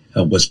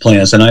was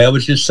plants. And I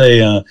would just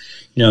say,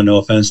 no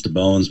offense to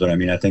Bones, but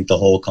I think the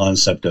whole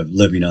concept of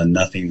living on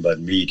nothing but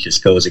meat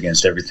just goes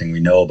against everything we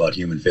know about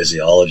human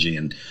physiology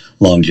and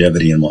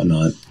longevity and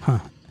whatnot. Huh.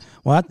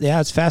 Well, yeah,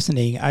 it's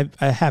fascinating.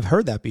 I have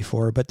heard that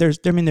before, but there's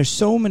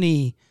so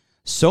many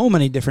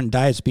different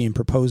diets being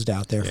proposed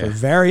out there for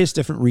various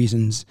different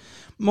reasons,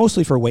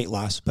 mostly for weight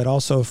loss, but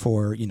also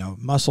for,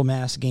 muscle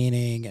mass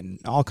gaining and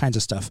all kinds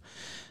of stuff.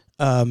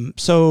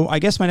 So I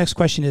guess my next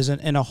question is,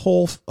 in a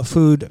whole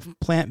food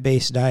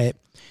plant-based diet,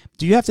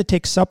 do you have to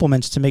take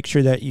supplements to make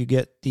sure that you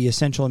get the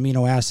essential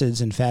amino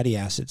acids and fatty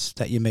acids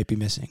that you may be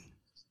missing?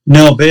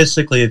 No,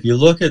 basically, if you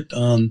look at,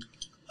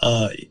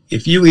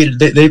 if you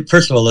eat,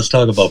 first of all, let's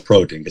talk about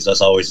protein, because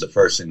that's always the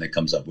first thing that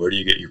comes up. Where do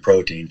you get your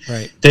protein?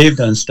 Right. They've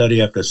done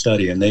study after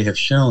study, and they have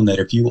shown that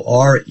if you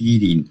are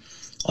eating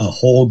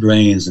whole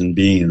grains and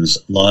beans,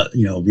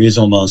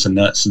 reasonable amounts of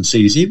nuts and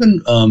seeds,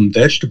 even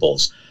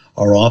vegetables,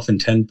 are often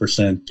 10%,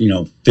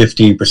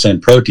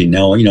 15% protein.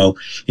 Now,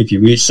 if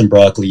you eat some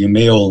broccoli, you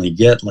may only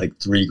get like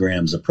 3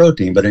 grams of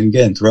protein. But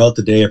again, throughout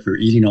the day, if you're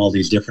eating all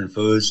these different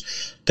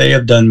foods, they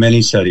have done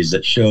many studies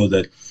that show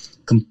that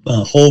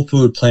whole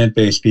food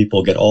plant-based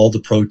people get all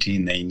the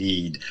protein they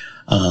need.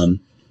 The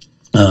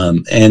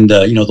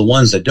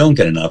ones that don't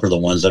get enough are the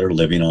ones that are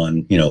living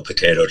on,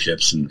 potato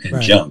chips and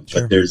right, junk.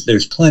 Sure. But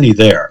there's plenty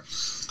there.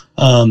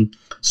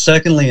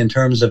 Secondly, in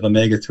terms of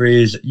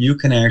omega-3s, you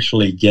can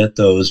actually get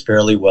those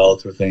fairly well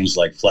through things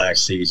like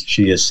flax seeds,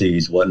 chia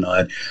seeds,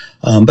 whatnot.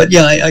 But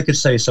yeah, I could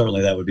say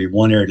certainly that would be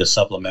one area to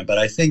supplement. But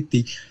I think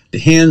the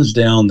hands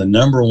down, the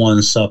number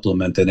one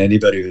supplement that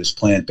anybody who's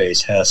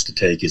plant-based has to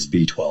take is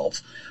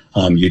B12.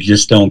 You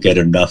just don't get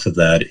enough of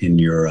that in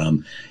your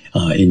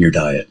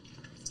diet.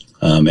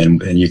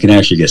 And you can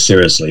actually get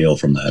seriously ill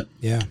from that.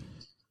 Yeah.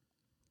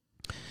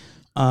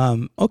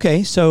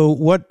 Okay.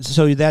 So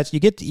that's,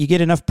 you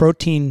get enough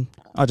protein.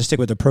 I'll just stick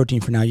with the protein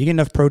for now. You get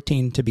enough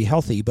protein to be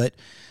healthy, but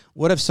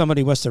what if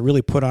somebody wants to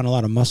really put on a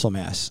lot of muscle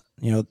mass,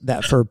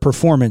 that for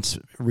performance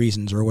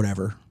reasons or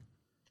whatever?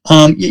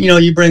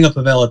 You bring up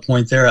a valid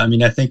point there.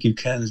 I think you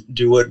can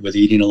do it with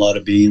eating a lot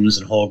of beans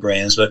and whole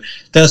grains, but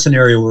that's an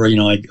area where,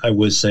 I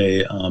would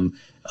say,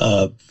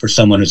 for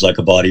someone who's like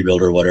a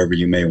bodybuilder or whatever,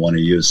 you may want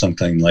to use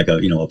something like a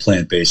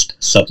plant-based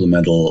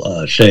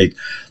supplemental shake.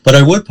 But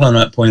I would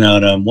point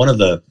out one of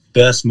the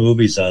best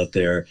movies out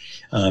there.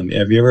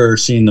 Have you ever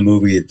seen the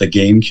movie The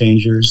Game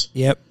Changers?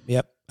 Yep,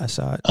 I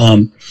saw it.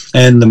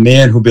 And the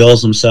man who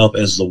bills himself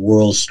as the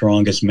world's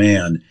strongest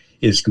man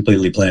is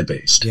completely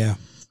plant-based. Yeah.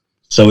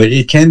 So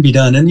it can be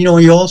done. And,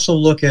 you also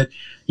look at,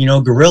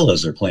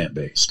 gorillas are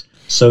plant-based.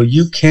 So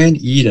you can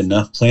eat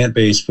enough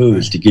plant-based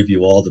foods to give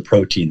you all the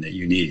protein that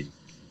you need.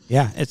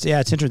 Yeah, it's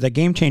interesting. The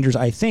Game Changers,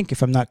 I think,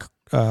 if I'm not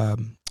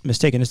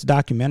mistaken, it's a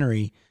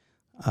documentary.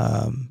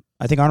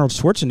 I think Arnold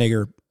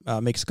Schwarzenegger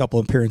makes a couple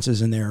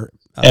appearances in there.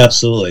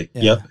 Absolutely.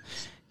 Yeah. Yep.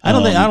 I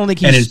don't think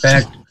he's... And in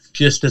fact,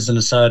 just as an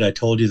aside, I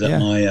told you that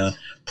my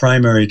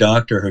primary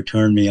doctor who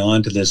turned me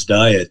on to this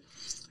diet,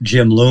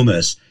 Jim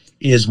Loomis,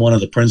 is one of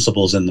the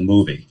principals in the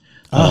movie.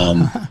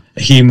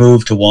 He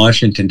moved to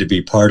Washington to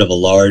be part of a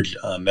large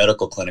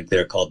medical clinic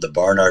there called the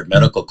Barnard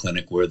Medical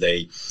Clinic, where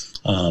they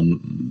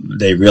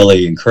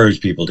really encourage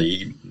people to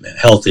eat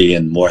healthy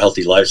and more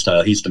healthy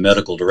lifestyle. He's the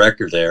medical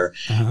director there,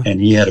 and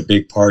he had a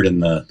big part in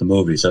the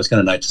movie. So it's kind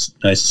of nice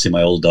to see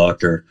my old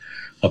doctor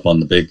up on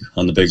the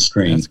big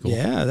screen. That's cool.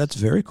 Yeah, that's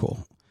very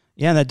cool.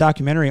 Yeah, in that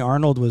documentary,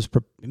 Arnold was,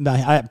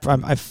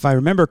 if I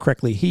remember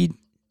correctly, he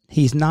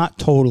he's not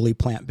totally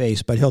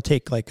plant-based, but he'll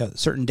take like a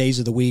certain days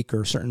of the week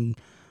or certain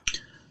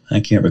I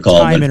can't recall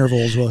time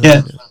intervals.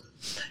 Yeah.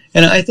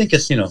 And I think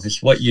it's,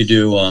 it's what you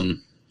do,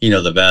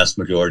 the vast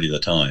majority of the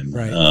time,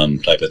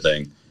 right. Type of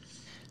thing.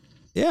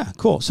 Yeah,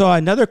 cool. So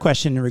another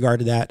question in regard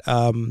to that,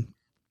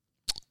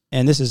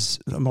 and this is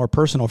more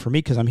personal for me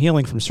because I'm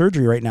healing from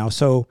surgery right now.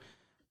 So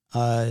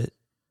I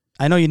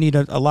know you need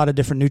a lot of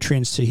different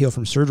nutrients to heal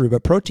from surgery,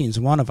 but protein's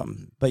one of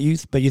them. But you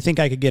think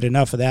I could get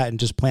enough of that and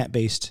just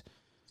plant-based?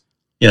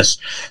 Yes.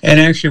 And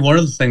actually, one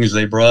of the things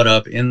they brought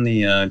up in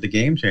the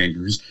Game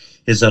Changers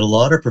is that a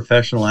lot of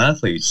professional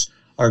athletes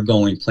are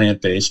going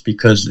plant-based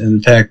because,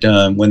 in fact,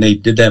 when they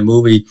did that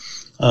movie,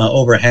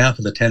 over half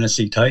of the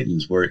Tennessee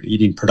Titans were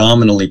eating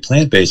predominantly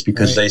plant-based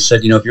because they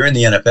said, if you're in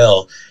the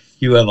NFL,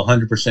 you have a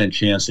 100%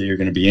 chance that you're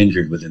going to be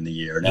injured within the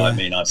year. Now, it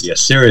may not be a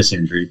serious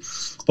injury,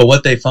 but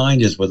what they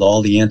find is with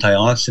all the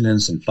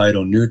antioxidants and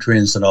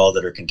phytonutrients and all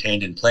that are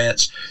contained in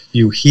plants,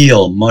 you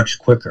heal much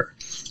quicker.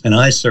 And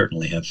I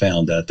certainly have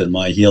found that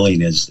my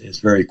healing is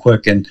very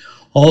quick. And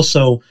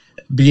also,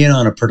 being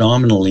on a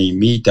predominantly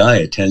meat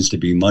diet tends to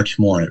be much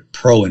more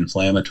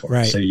pro-inflammatory.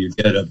 Right. So you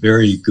get a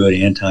very good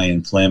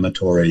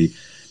anti-inflammatory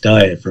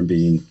diet from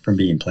being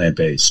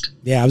plant-based.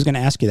 Yeah, I was going to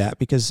ask you that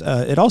because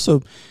it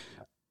also,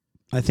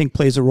 I think,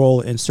 plays a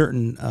role in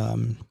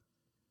certain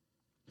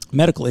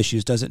medical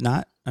issues, does it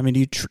not? I mean,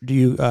 do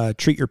you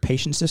treat your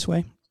patients this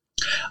way?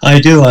 I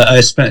do.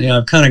 I've kind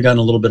of gotten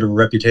a little bit of a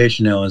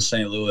reputation now in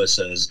St. Louis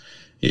as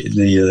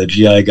the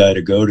GI guy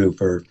to go to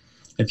for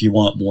if you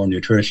want more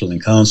nutrition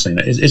and counseling.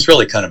 It's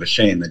really kind of a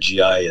shame that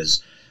GI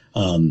is.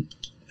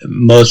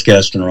 Most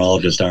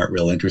gastroenterologists aren't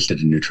real interested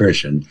in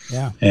nutrition.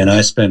 Yeah. And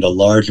I spend a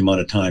large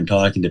amount of time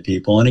talking to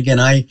people. And again,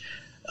 I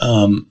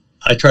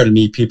try to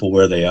meet people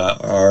where they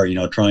are,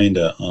 trying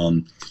to,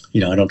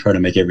 I don't try to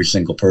make every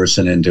single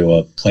person into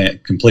a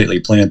completely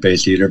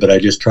plant-based eater, but I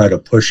just try to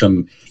push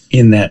them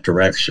in that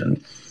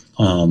direction.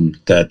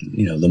 That,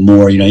 the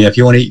more, if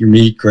you want to eat your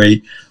meat,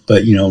 great,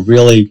 but,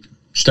 really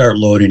start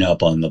loading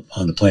up on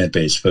the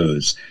plant-based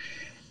foods.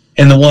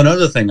 And the one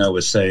other thing I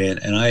was saying,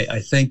 and I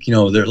think,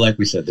 there, like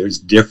we said, there's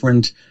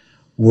different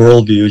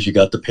worldviews. You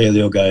got the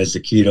paleo guys, the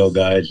keto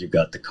guys, you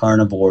got the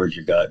carnivores,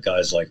 you got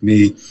guys like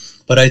me.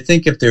 But I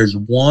think if there's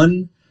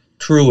one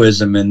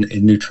truism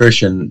in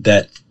nutrition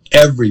that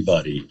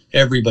everybody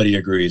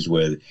agrees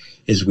with,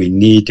 is we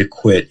need to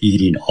quit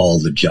eating all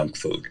the junk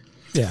food.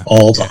 Yeah.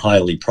 All the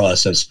highly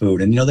processed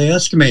food. And, they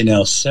estimate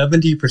now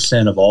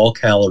 70% of all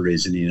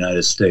calories in the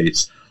United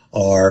States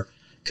are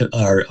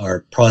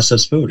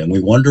processed food. And we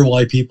wonder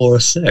why people are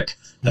sick.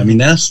 Mm-hmm. I mean,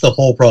 that's the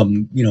whole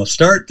problem.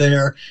 Start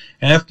there.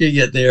 After you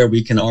get there,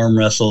 we can arm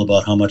wrestle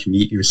about how much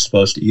meat you're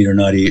supposed to eat or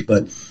not eat.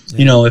 But, if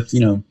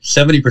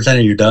 70%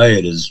 of your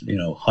diet is,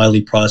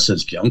 highly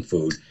processed junk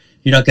food,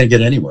 you're not going to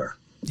get anywhere.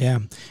 Yeah.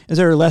 Is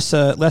there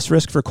less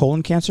risk for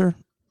colon cancer?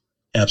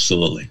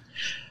 Absolutely.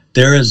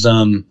 There is,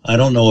 I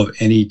don't know of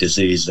any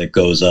disease that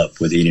goes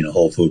up with eating a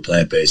whole food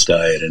plant-based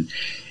diet. And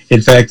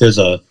in fact, there's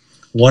a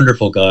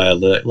wonderful guy I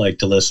like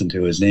to listen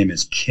to. His name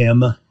is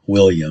Kim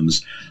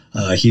Williams.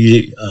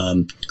 He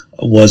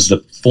was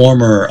the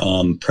former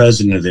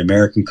president of the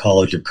American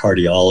College of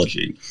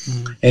Cardiology.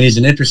 Mm-hmm. And he's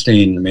an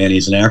interesting man.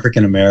 He's an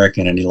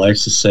African-American, and he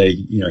likes to say,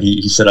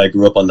 he said, I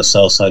grew up on the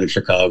south side of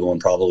Chicago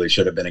and probably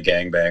should have been a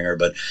gangbanger,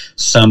 but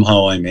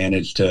somehow I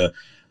managed to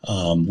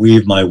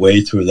weave my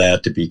way through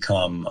that to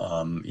become,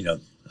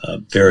 a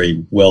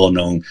very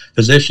well-known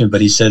physician.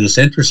 But he said, it's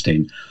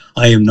interesting.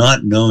 I am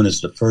not known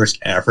as the first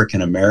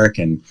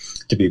African-American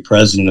to be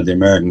president of the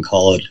American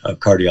College of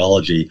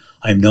Cardiology.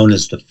 I'm known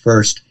as the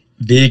first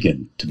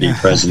vegan to be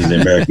president of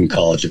the American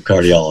College of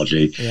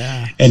Cardiology.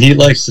 Yeah. And he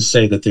likes to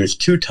say that there's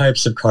two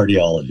types of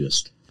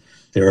cardiologists.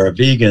 There are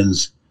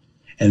vegans,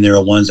 and there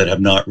are ones that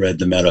have not read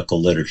the medical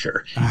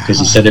literature. Because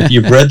he said, if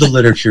you've read the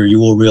literature, you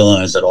will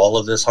realize that all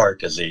of this heart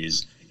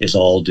disease is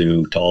all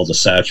due to all the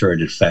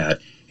saturated fat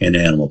in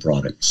animal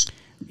products.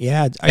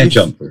 Yeah. And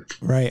junk food.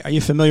 Right. Are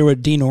you familiar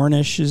with Dean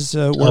Ornish's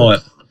work? Oh,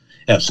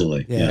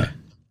 absolutely. Yeah.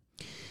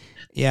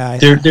 Yeah.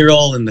 They're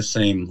all in the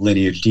same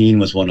lineage. Dean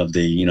was one of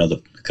the,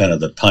 the kind of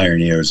the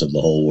pioneers of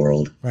the whole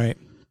world. Right.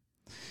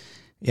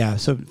 Yeah.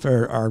 So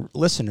for our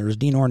listeners,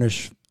 Dean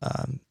Ornish,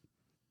 I'm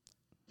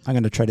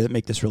going to try to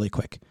make this really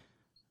quick.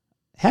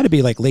 Had to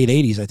be like late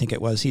 80s, I think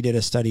it was. He did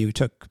a study. We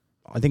took,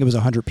 I think it was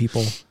 100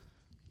 people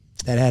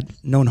that had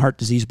known heart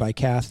disease by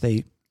cath.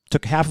 They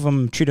took half of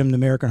them, treated them the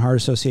American Heart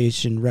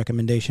Association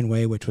recommendation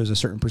way, which was a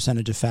certain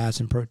percentage of fats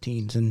and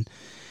proteins and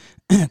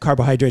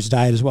carbohydrates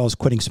diet, as well as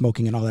quitting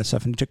smoking and all that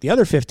stuff. And he took the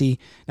other 50.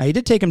 Now, he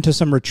did take them to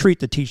some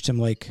retreat to teach them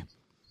like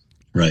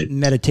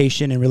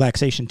meditation and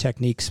relaxation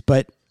techniques.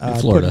 But in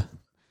Florida,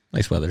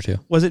 nice weather too.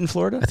 Was it in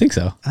Florida? I think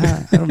so.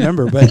 I don't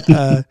remember, but it's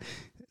a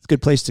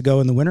good place to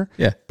go in the winter.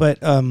 Yeah. But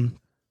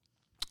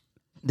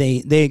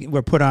they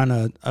were put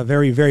on a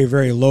very, very,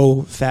 very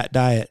low fat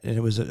diet, and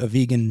it was a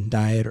vegan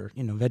diet or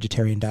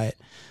vegetarian diet.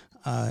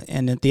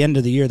 And at the end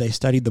of the year, they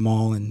studied them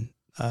all, and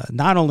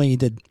not only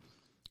did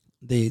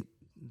the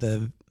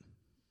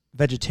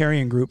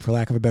vegetarian group, for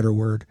lack of a better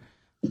word,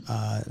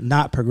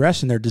 not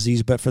progress in their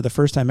disease, but for the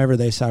first time ever,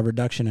 they saw a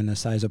reduction in the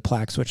size of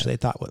plaques, which they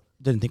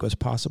didn't think was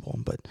possible.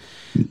 But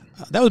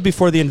that was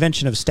before the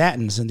invention of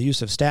statins and the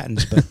use of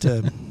statins. But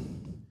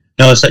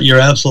no, you're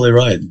absolutely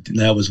right.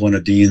 That was one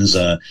of Dean's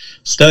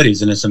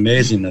studies, and it's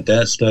amazing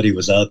that study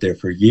was out there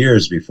for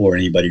years before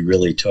anybody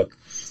really took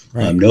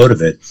note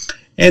of it.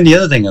 And the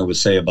other thing I would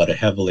say about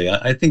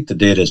I think the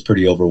data is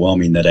pretty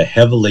overwhelming that a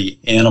heavily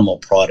animal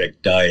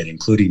product diet,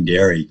 including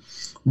dairy,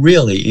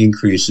 really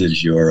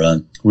increases your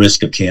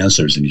risk of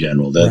cancers in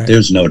general.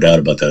 There's no doubt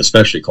about that,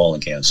 especially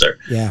colon cancer.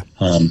 Yeah.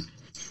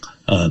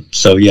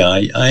 So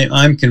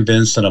I'm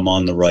convinced that I'm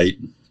on the right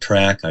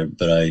track,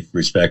 but I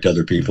respect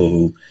other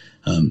people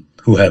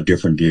who have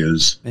different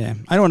views. Yeah,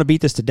 I don't want to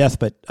beat this to death,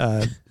 but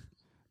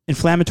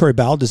inflammatory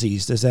bowel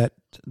disease, does that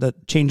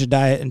change a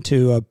diet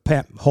into a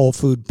whole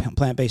food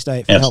plant-based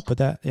diet help with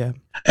that? Yeah,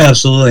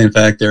 absolutely. In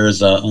fact, there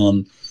is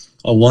a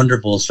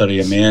wonderful study.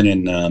 A man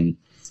in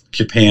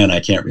Japan, I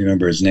can't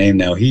remember his name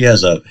now. He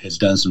has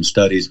done some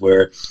studies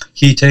where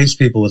he takes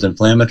people with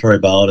inflammatory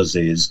bowel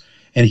disease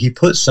and he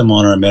puts them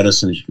on our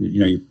medicines.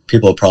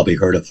 People have probably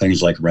heard of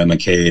things like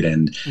Remicade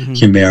and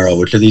Humira,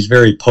 which are these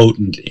very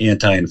potent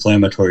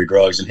anti-inflammatory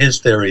drugs. And his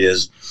theory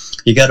is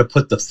you got to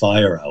put the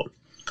fire out.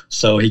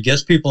 So he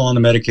gets people on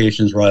the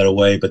medications right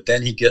away, but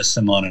then he gets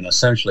them on an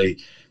essentially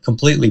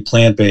completely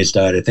plant-based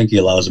diet. I think he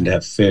allows them to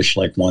have fish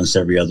like once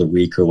every other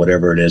week or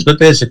whatever it is, but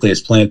basically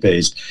it's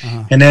plant-based.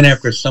 And then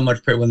after so much,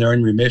 when they're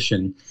in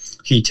remission,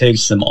 he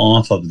takes them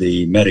off of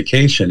the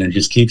medication and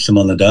just keeps them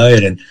on the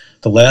diet. And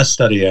the last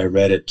study I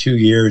read, at 2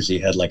 years, he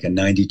had like a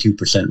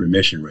 92%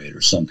 remission rate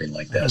or something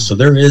like that. So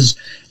there is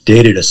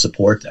data to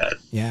support that.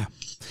 Yeah.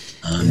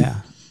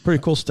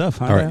 Pretty cool stuff.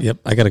 Huh? All right. Yep.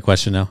 I got a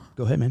question now.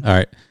 Go ahead, man. All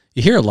right.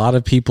 You hear a lot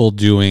of people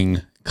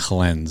doing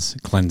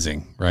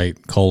cleansing, right?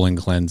 Colon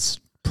cleanse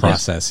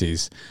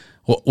processes.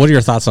 Yes. What are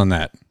your thoughts on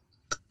that?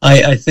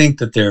 I think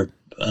that they're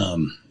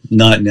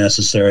not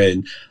necessary.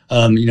 And,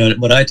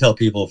 what I tell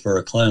people for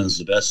a cleanse,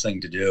 the best thing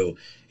to do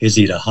is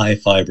eat a high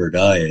fiber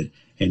diet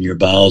and your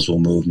bowels will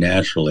move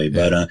naturally.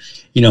 Yeah. But,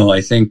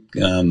 I think,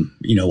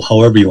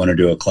 however you want to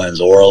do a cleanse,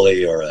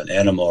 orally or an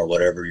enema or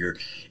whatever,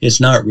 it's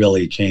not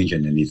really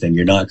changing anything.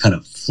 You're not kind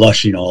of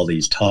flushing all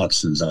these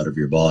toxins out of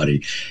your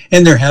body.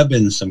 And there have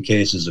been some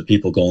cases of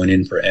people going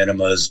in for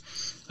enemas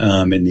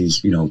in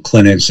these,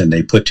 clinics, and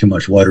they put too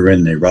much water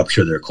in, they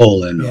rupture their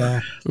colon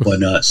or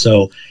whatnot.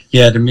 So,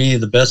 to me,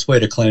 the best way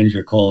to cleanse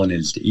your colon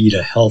is to eat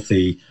a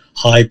healthy,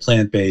 high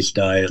plant-based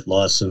diet,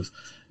 lots of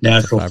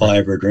natural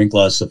fiber, drink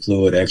lots of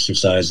fluid,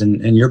 exercise,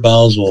 and your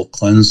bowels will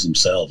cleanse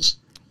themselves.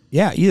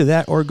 Yeah, either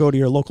that or go to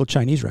your local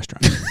Chinese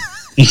restaurant.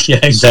 Yeah,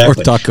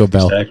 exactly. Or Taco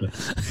Bell. Exactly.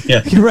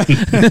 Yeah. You're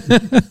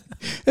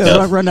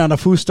right. Run down a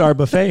 4-star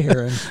buffet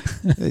here,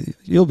 and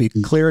you'll be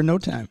clear in no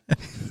time.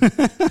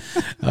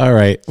 All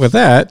right. With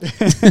that.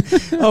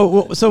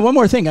 So one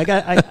more thing. I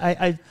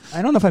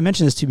don't know if I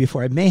mentioned this to you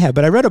before. I may have,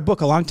 but I read a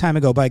book a long time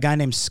ago by a guy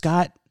named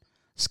Scott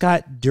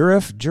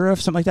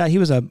Jurif, something like that. He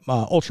was a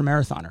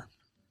ultramarathoner.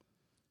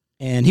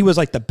 And he was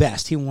like the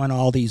best. He won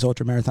all these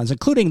ultramarathons,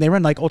 including they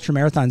run like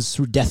ultramarathons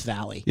through Death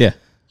Valley. Yeah.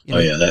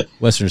 That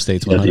Western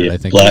States 100, I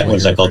think.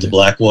 What's that called? The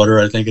Blackwater,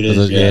 I think it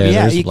is.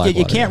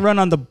 You can't run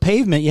on the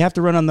pavement. You have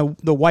to run on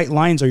the white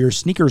lines, or your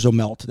sneakers will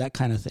melt. That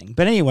kind of thing.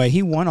 But anyway,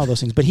 he won all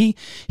those things. But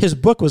his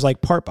book was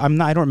like part. I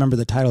don't remember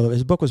the title of it.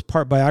 His book was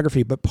part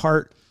biography, but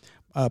part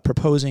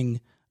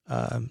proposing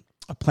a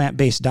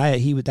plant-based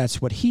diet.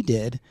 That's what he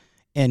did,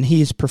 and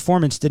his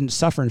performance didn't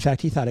suffer. In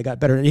fact, he thought it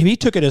got better. And he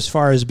took it as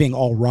far as being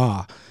all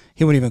raw.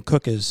 He wouldn't even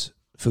cook his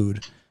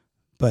food,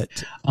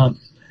 but.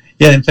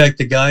 In fact,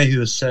 the guy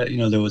who said,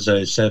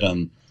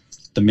 the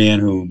man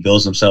who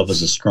bills himself as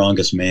the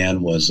strongest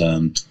man was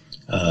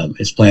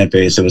is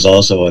plant-based. There was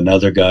also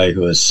another guy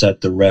who has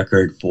set the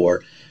record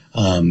for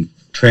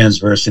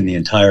transversing the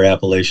entire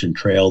Appalachian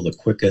Trail the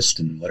quickest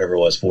in whatever it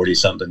was,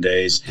 40-something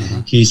days.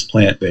 He's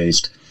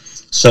plant-based.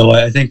 So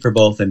I think for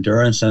both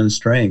endurance and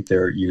strength,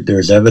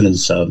 there's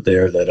evidence out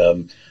there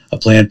that a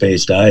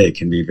plant-based diet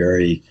can be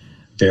very,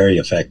 very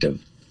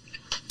effective.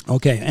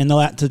 Okay, and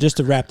just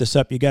to wrap this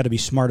up, you got to be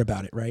smart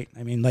about it, right?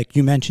 I mean, like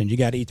you mentioned, you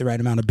got to eat the right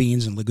amount of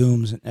beans and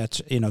legumes, and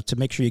that's to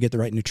make sure you get the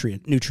right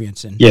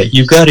nutrients in. Yeah,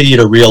 you've got to eat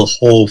a real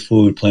whole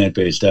food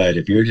plant-based diet.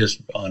 If you're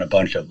just on a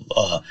bunch of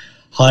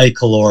high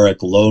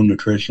caloric, low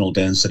nutritional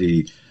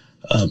density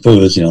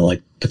foods,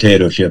 like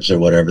potato chips or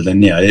whatever,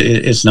 then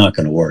it's not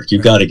going to work.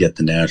 You've got to get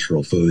the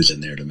natural foods in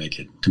there to make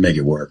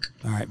it work.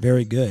 All right,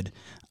 very good.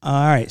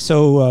 All right,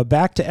 so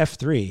back to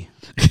F3.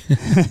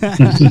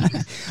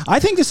 I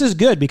think this is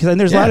good because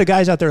there's a lot of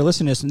guys out there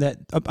listening to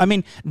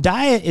this.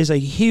 Diet is a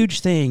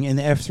huge thing in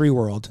the F3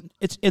 world.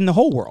 It's in the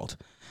whole world.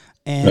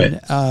 And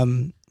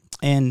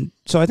and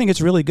so I think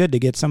it's really good to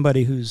get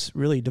somebody who's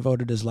really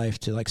devoted his life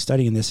to like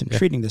studying this and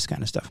treating this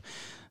kind of stuff.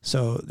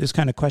 So this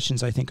kind of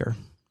questions I think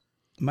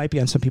might be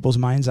on some people's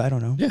minds. I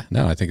don't know. Yeah,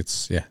 no, I think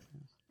it's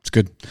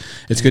good.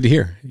 It's good to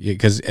hear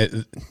because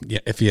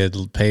if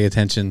you pay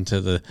attention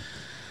to the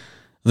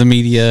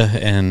media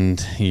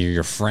and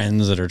your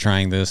friends that are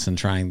trying this and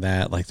trying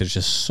that, like there's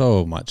just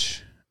so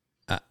much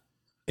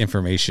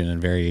information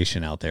and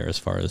variation out there as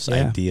far as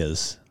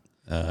ideas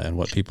and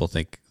what people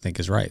think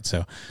is right.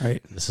 So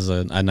this is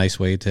a nice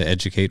way to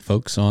educate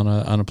folks on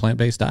a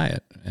plant-based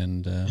diet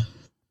and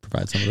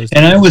provide some of those.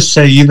 And I would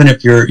say, even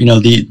if you're,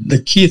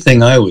 the key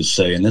thing I would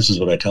say, and this is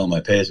what I tell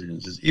my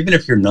patients, is even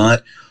if you're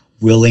not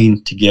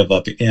willing to give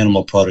up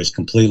animal products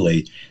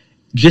completely,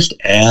 just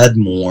add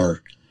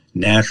more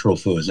natural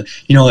foods.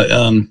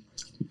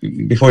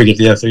 Before we get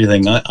to the F3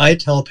 thing, I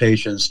tell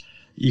patients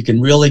you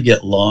can really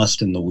get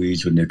lost in the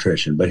weeds with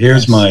nutrition. But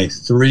here's my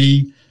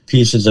 3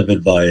 pieces of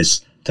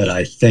advice that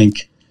I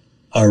think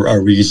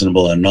are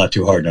reasonable and not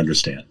too hard to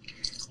understand.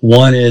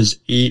 One is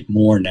eat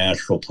more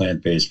natural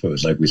plant-based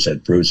foods, like we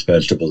said, fruits,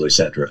 vegetables,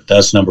 etc.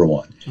 That's number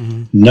 1.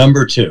 Mm-hmm.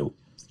 Number 2,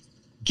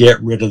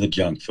 get rid of the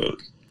junk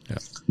food. Yeah.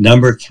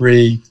 Number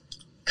 3,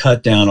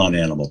 cut down on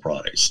animal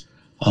products.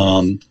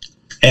 And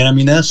I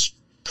mean, that's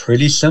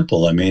pretty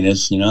simple. I mean,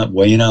 it's, you're not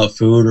weighing out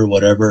food or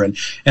whatever. And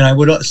I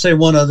would say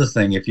one other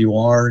thing. If you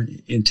are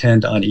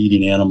intent on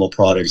eating animal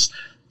products,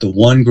 the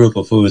one group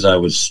of foods I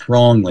would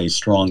strongly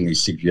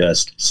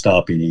suggest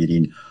stopping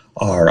eating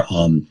are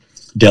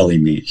deli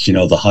meats,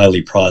 the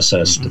highly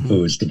processed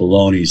foods, the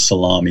bologna,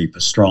 salami,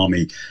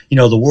 pastrami.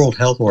 The World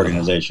Health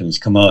Organization has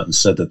come out and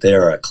said that they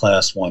are a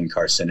class 1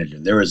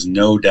 carcinogen. There is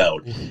no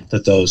doubt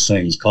that those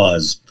things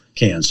cause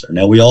cancer.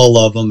 Now, we all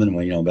love them,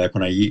 and back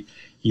when I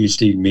used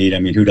to eat meat, I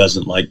mean, who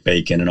doesn't like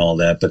bacon and all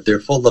that? But they're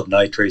full of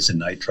nitrates and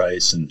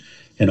nitrites and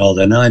all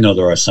that. Now, I know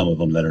there are some of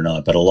them that are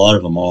not, but a lot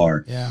of them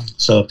are. Yeah.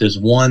 So if there's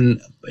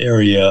one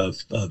area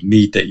of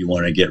meat that you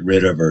want to get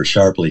rid of or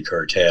sharply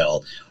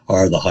curtail,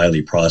 are the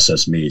highly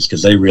processed meats,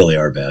 because they really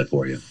are bad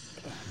for you.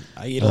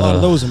 I eat a lot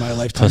of those in my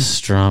lifetime.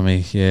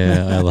 Pastrami,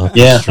 I love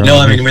pastrami. No,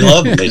 I mean, we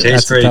love them. They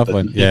taste great. That's a tough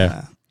one.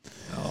 Yeah.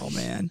 Oh,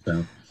 man.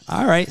 So.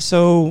 All right.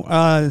 So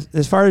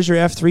as far as your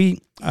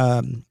F3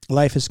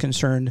 life is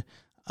concerned,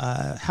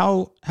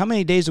 how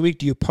many days a week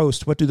do you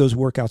post? What do those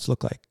workouts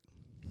look like?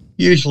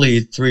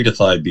 Usually 3 to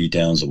 5 beat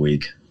downs a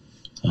week.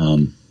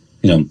 Multiple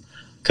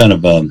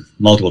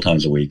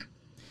times a week.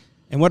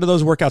 And what are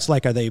those workouts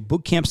like? Are they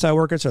boot camp style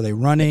workouts? Are they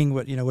running?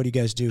 What do you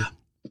guys do?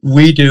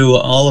 We do,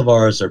 all of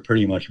ours are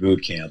pretty much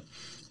boot camp,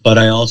 but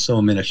I also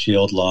am in a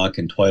shield lock,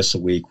 and twice a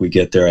week we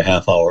get there a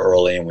half hour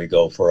early and we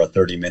go for a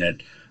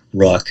 30-minute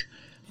ruck.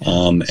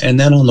 And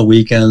then on the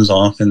weekends,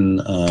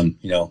 often,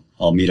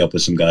 I'll meet up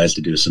with some guys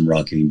to do some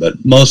rucking, but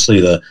mostly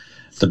the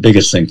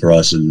biggest thing for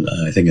us,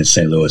 I think in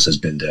St. Louis, has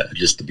been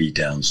just the beat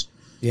downs.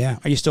 Yeah.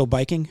 Are you still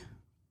biking?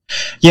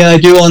 Yeah, I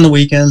do on the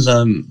weekends.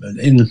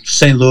 In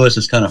St. Louis,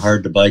 it's kind of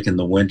hard to bike in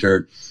the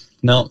winter,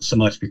 not so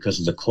much because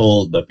of the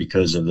cold, but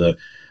because of the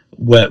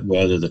wet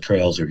weather. The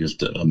trails are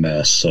just a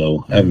mess,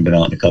 so I haven't been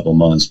out in a couple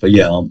months. But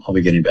yeah, I'll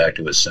be getting back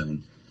to it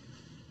soon.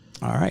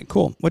 All right,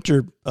 cool. What's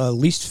your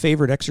least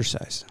favorite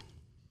exercise?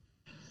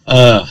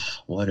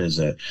 What is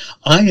it?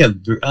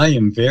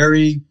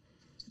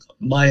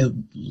 My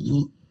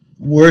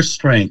worst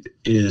strength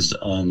is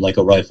like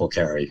a rifle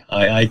carry.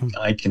 I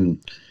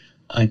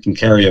can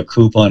carry a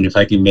coupon. If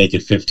I can make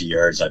it 50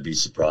 yards, I'd be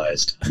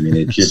surprised. I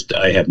mean,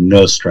 I have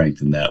no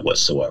strength in that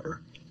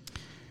whatsoever.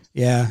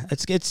 Yeah,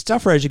 it's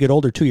tougher as you get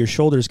older too. Your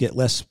shoulders get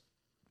less,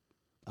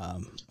 I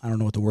don't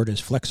know what the word is,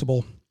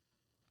 flexible.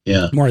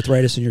 Yeah. More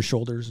arthritis in your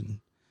shoulders, and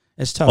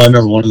it's tough. Well, I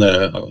remember one of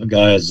the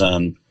guys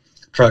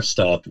truck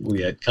stop.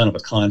 We had kind of a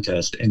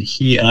contest, and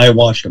I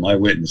watched him. I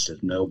witnessed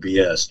it. No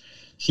BS.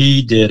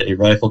 He did a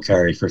rifle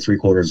carry for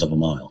 3/4 of a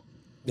mile.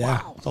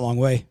 Yeah, wow. It's a long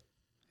way.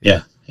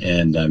 Yeah.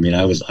 And I mean,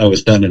 I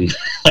was done in,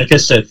 like I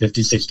said,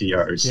 50, 60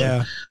 yards.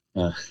 So,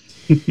 yeah.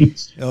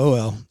 Oh,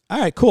 well. All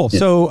right, cool. Yeah.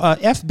 So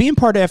being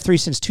part of F3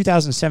 since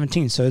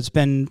 2017, so it's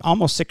been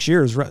almost 6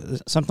 years,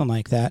 something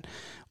like that.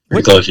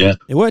 Pretty close, yeah.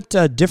 What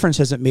difference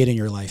has it made in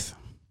your life?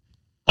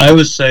 I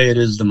would say it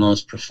is the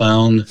most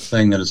profound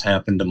thing that has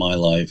happened to my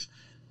life.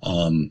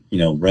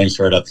 Ranks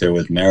right up there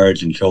with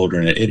marriage and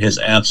children. It has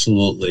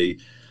absolutely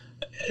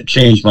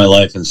changed my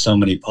life in so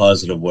many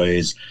positive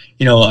ways.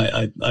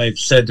 I've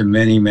said to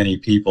many, many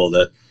people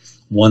that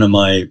one of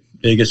my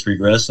biggest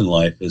regrets in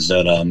life is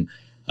that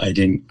I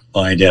didn't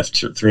find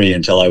F3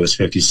 until I was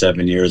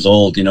 57 years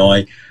old.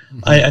 I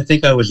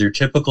think I was your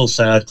typical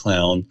sad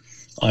clown.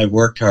 I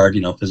worked hard.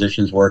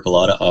 Physicians work a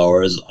lot of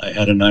hours. I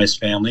had a nice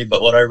family,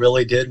 but what I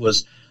really did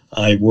was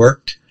I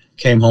worked,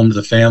 came home to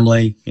the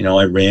family.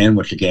 I ran,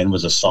 which again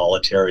was a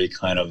solitary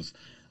kind of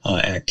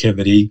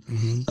activity.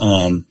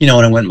 Mm-hmm. And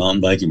I went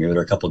mountain biking. Maybe there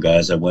were a couple of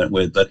guys I went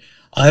with, but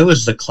I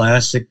was the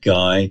classic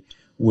guy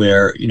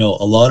where, a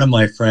lot of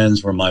my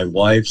friends were my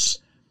wife's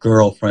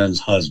girlfriend's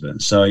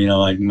husband. So,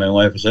 my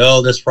wife would say,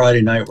 oh, this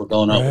Friday night we're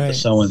going out with the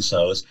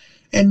so-and-sos.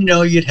 And,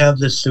 you'd have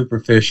this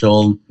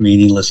superficial,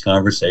 meaningless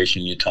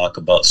conversation. You talk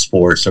about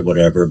sports or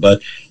whatever,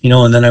 but,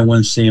 and then I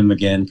wouldn't see him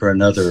again for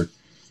another,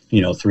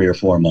 3 or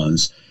 4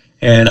 months.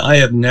 And I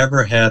have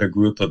never had a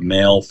group of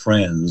male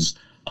friends,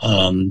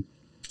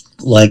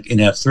 like in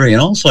F3.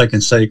 And also I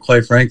can say,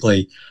 quite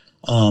frankly,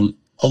 a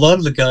lot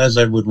of the guys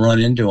I would run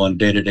into on a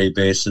day-to-day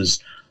basis,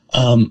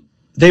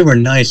 they were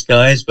nice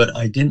guys, but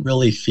I didn't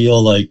really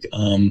feel like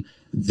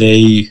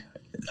they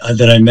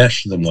that I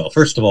mesh them well.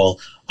 First of all,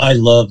 I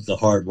love the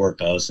hard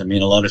workouts. I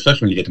mean,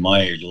 especially when you get to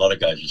my age, a lot of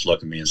guys just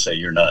look at me and say,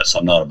 "You're nuts."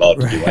 I'm not about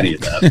to do any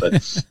of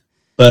that.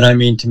 But I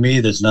mean, to me,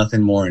 there's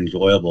nothing more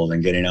enjoyable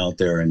than getting out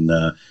there and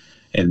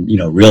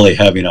really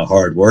having a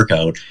hard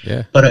workout.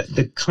 Yeah. But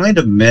the kind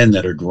of men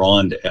that are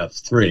drawn to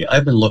F3,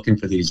 I've been looking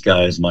for these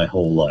guys my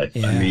whole life.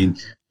 Yeah. I mean,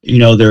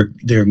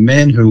 they're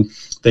men who,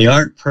 they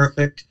aren't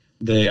perfect.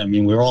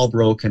 We're all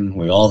broken.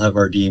 We all have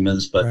our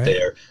demons, but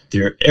right.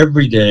 they're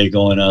every day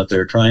going out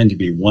there trying to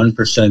be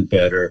 1%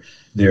 better.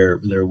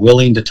 They're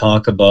willing to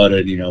talk about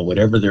it,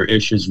 whatever their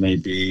issues may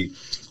be.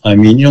 I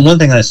mean, one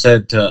thing I've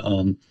said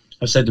to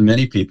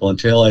many people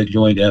until I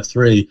joined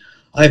F3,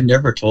 I've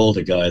never told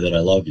a guy that I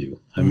love you.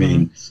 I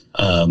mean,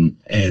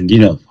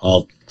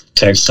 I'll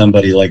text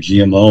somebody like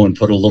GMO and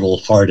put a little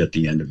heart at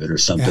the end of it or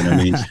something.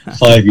 I mean,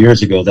 5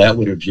 years ago, that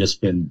would have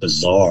just been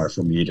bizarre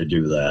for me to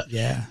do that.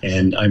 Yeah.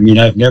 And I mean,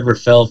 I've never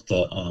felt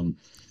the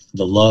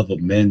love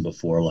of men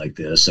before like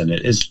this. And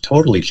it has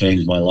totally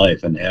changed my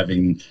life. And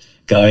having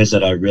guys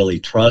that I really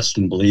trust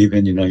and believe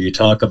in, you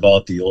talk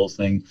about the old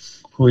thing,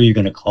 who are you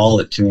going to call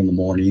at 2 a.m?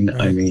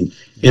 Right. I mean,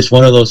 it's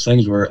one of those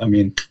things where, I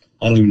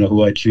don't even know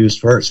who I choose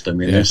first. I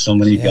mean, there's so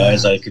many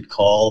guys I could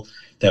call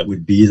that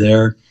would be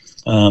there.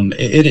 And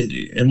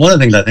one of the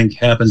things I think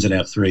happens in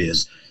F3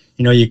 is,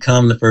 you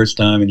come the first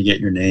time and you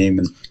get your name.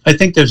 And I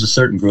think there's a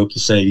certain group to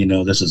say,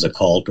 this is a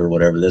cult or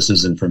whatever. This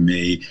isn't for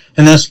me.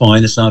 And that's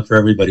fine. It's not for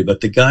everybody. But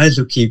the guys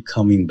who keep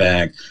coming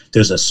back,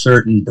 there's a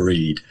certain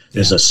breed.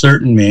 There's a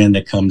certain man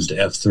that comes to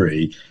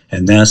F3.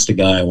 And that's the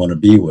guy I want to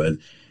be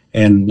with.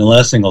 And the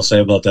last thing I'll say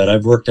about that,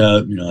 I've worked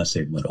out,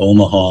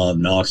 Omaha,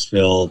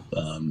 Knoxville,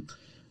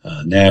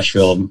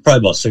 Nashville, probably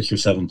about 6 or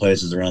 7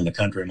 places around the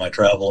country in my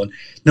travel. And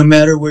no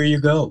matter where you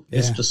go,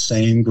 it's the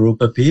same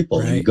group of people.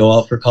 Right. You go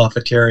out for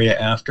cafeteria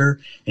after,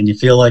 and you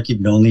feel like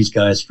you've known these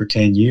guys for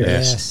 10 years.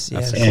 Yes.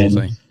 That's Yes. a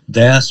cool thing.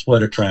 That's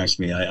what attracts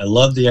me. I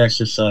love the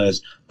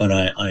exercise, but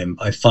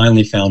I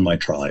finally found my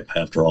tribe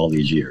after all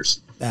these years.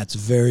 That's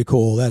very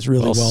cool. That's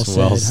really well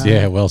said. Huh?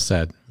 Yeah, well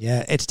said.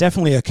 Yeah, it's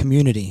definitely a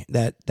community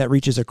that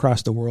reaches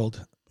across the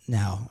world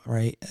now,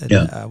 right?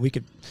 Yeah.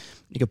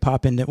 You could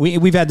pop into.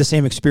 We've had the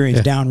same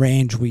experience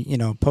downrange. We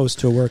post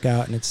to a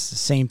workout and it's the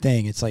same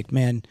thing. It's like,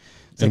 man,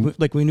 it's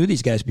like we knew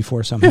these guys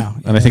before somehow.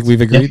 And I think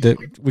we've agreed that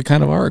we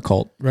kind of are a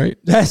cult, right?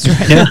 That's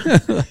right.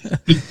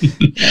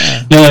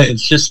 No,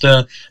 it's just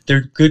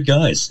they're good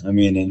guys. I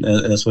mean, and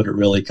that's what it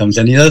really comes.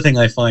 And the other thing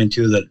I find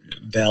too that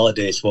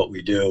validates what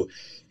we do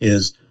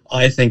is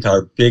I think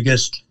our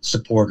biggest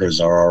supporters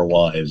are our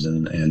wives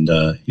and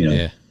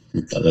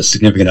the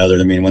significant other.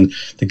 I mean, when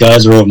the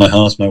guys are over at my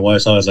house, my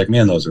wife's always like,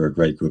 man, those are a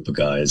great group of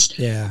guys.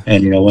 Yeah.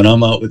 And, when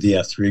I'm out with the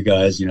F3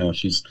 guys,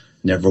 she's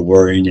never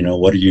worrying,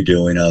 what are you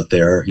doing out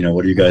there?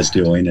 What are you guys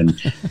doing? And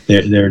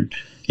they're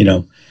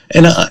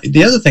and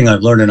the other thing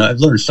I've learned, and I've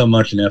learned so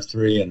much in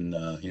F3 and,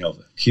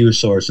 Q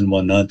source and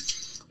whatnot,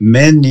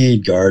 men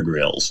need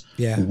guardrails.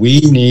 Yeah.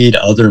 We need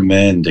other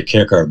men to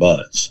kick our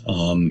butts.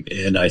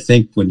 And I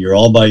think when you're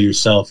all by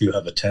yourself, you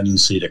have a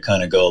tendency to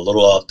kind of go a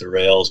little off the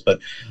rails. But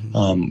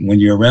when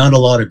you're around a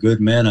lot of good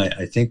men,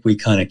 I think we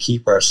kind of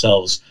keep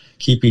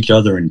each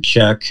other in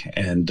check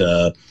and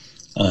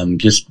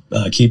just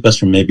keep us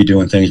from maybe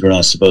doing things we're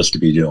not supposed to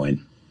be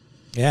doing.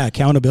 Yeah,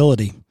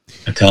 accountability.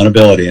 And,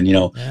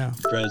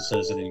 Fred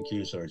says it in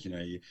Q source,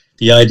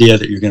 the idea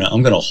that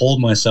I'm going to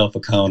hold myself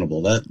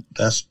accountable,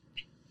 that's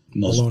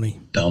most baloney.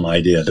 Dumb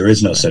idea. There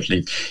is no such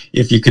thing.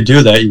 If you could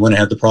do that, you wouldn't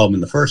have the problem in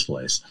the first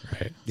place.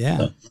 Right. Yeah.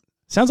 So.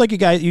 Sounds like you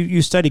guys,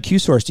 you study Q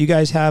source. Do you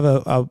guys have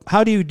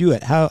how do you do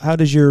it? How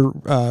does your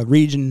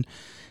region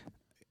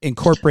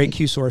incorporate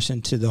Q source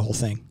into the whole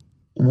thing?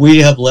 We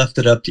have left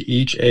it up to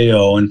each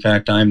AO. In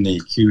fact, I'm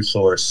the Q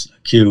source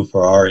Q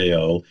for our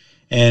AO.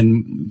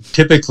 And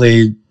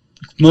typically,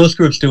 most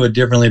groups do it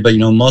differently, but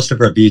most of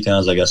our B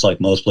towns, I guess,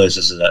 like most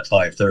places, is at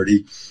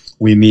 5:30.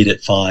 We meet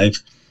at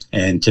 5.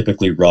 And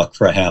typically ruck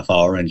for a half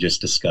hour and just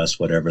discuss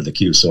whatever the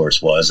Q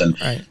source was. And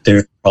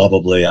there's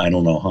probably, I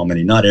don't know how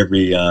many, not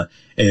every AO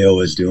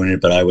is doing it,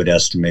 but I would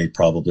estimate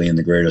probably in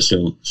the greater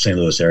St.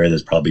 Louis area,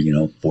 there's probably,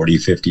 40,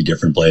 50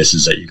 different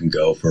places that you can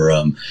go for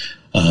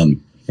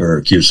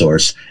Q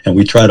source. And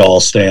we try to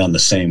all stay on the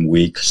same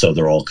week. So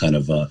they're all kind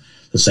of the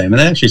same.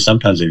 And actually,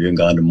 sometimes they've even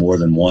gone to more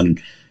than one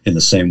in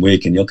the same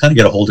week and you'll kind of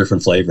get a whole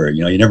different flavor.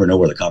 You never know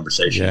where the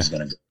conversation is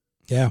going to go.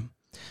 Yeah.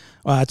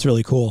 Well, that's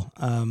really cool.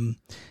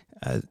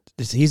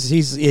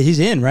 He's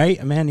in,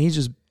 right? Man,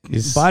 he's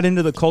bought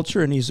into the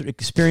culture and he's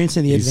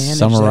experiencing the advantage.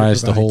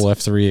 Summarized the whole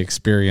F3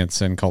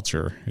 experience and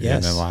culture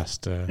in the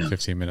last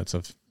 15 minutes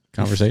of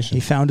conversation.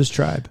 He found his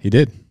tribe. He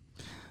did.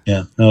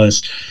 Yeah. No,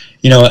 it's,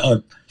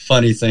 a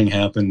funny thing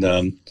happened.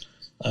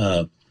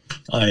 I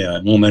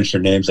won't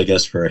mention their names, I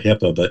guess, for a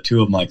HIPAA, but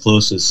 2 of my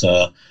closest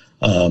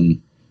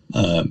buddies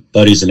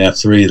in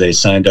F3, they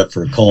signed up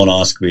for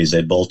colonoscopies.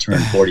 They'd both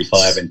turned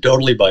 45 and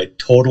totally by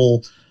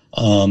total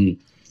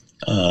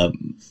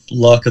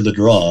luck of the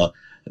draw,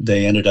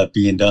 they ended up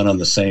being done on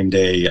the same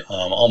day,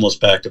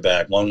 almost back to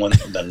back. One,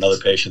 then another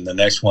patient, the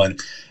next one.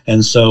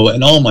 And so,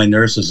 and all my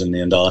nurses in the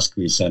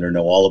endoscopy center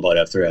know all about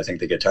F3. I think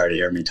they get tired of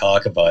hearing me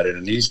talk about it.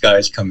 And these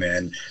guys come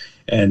in,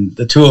 and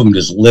the two of them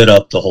just lit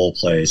up the whole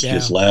place,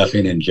 just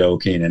laughing and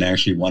joking. And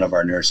actually, one of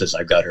our nurses,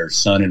 I've got her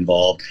son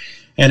involved.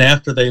 And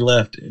after they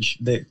left,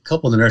 a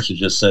couple of the nurses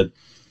just said,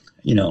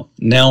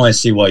 now I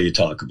see why you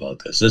talk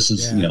about this. This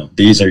is,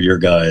 these are your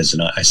guys,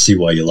 and I see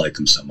why you like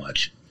them so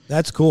much.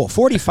 That's cool.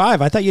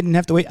 45. I thought you didn't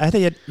have to wait. I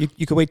thought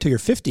you could wait till you're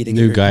 50 to get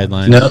new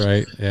guidelines,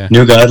 right? Yeah.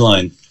 New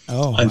guideline.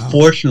 Oh, wow.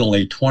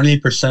 Unfortunately,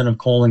 20% of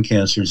colon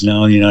cancers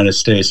now in the United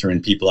States are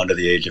in people under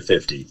the age of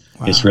 50.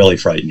 Wow. It's really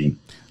frightening.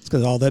 It's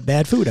because of all that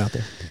bad food out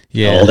there.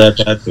 Yeah. All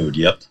that bad food,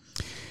 yep.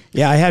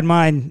 Yeah, I had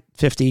mine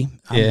 50.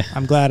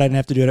 I'm glad I didn't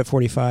have to do it at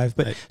 45.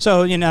 But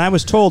so, I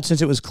was told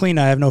since it was clean,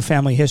 I have no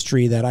family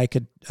history, that I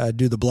could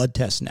do the blood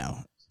test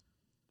now.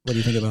 What do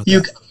you think about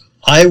that?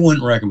 I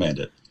wouldn't recommend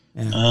it.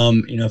 Yeah.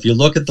 If you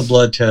look at the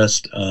blood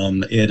test,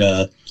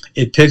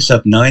 it picks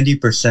up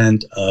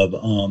 90%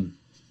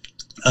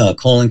 of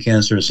colon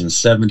cancers and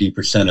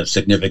 70% of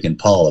significant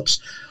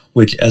polyps,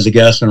 which as a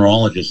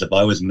gastroenterologist, if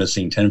I was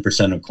missing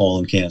 10% of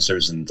colon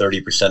cancers and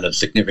 30% of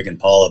significant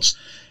polyps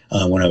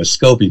when I was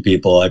scoping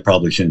people, I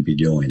probably shouldn't be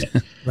doing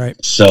it. Right.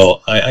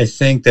 So I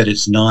think that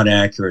it's not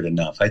accurate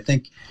enough. I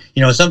think,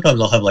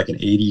 sometimes I'll have like an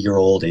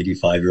 80-year-old,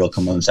 85-year-old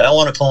come on and say, I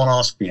want a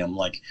colonoscopy. I'm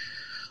like,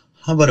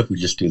 how about if we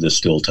just do the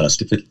stool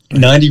test? If it's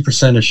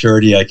 90% of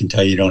surety, I can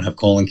tell you don't have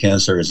colon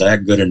cancer. Is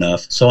that good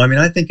enough? So,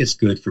 I think it's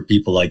good for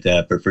people like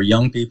that. But for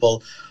young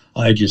people,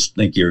 I just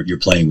think you're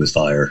playing with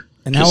fire.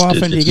 And how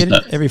often do you get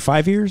it? Every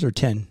 5 years or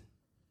 10?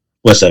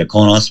 What's that, a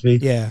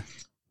colonoscopy? Yeah.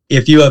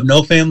 If you have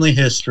no family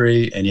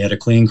history and you had a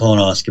clean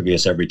colonoscopy,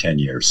 it's every 10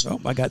 years. Oh,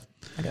 I got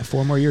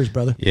 4 more years,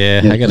 brother.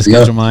 Yeah, I got to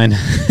schedule mine.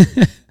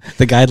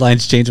 The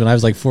guidelines changed when I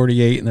was like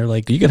 48, and they're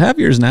like, you can have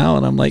yours now.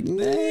 And I'm like,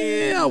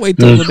 I'll wait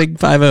till the big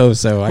 50.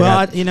 So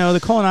the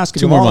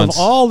colonoscopy, of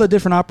all the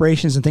different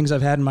operations and things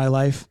I've had in my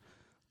life,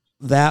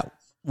 that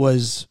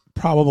was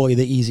probably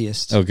the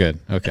easiest. Oh, good.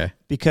 Okay.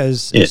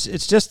 Because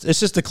it's just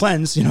the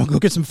cleanse, go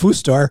get some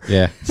Foostar.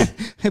 Yeah.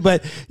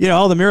 But,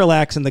 all the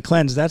Miralax and the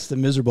cleanse, that's the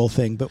miserable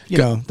thing. But,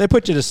 they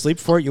put you to sleep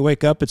for it. You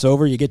wake up, it's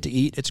over, you get to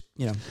eat. It's,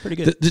 pretty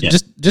good.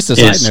 Just a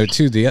side note,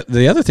 too.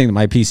 The other thing that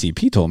my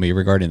PCP told me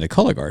regarding the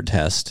Cologuard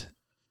test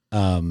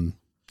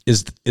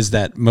is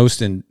that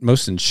most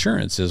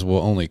insurances will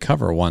only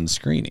cover one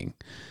screening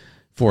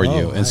for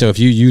you. And so if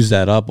you use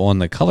that up on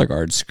the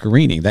Cologuard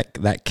screening,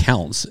 that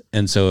counts.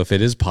 And so if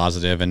it is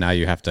positive and now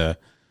you have to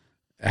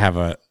have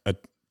a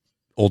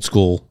old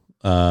school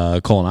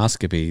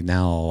colonoscopy,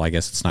 now I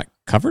guess it's not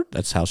covered.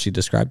 That's how she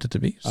described it to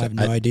me. So I have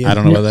no idea. I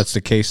don't know whether that's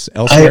the case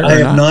elsewhere. I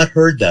have not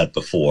heard that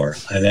before.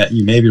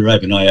 You may be right,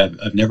 but no,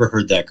 I've never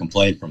heard that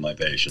complaint from my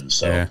patients.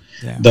 So,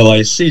 though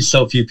I see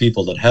so few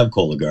people that have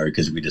Cologuard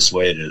because we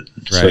dissuade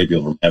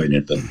people from having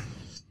it. But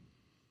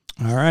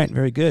all right,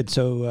 very good.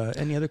 So,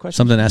 any other questions?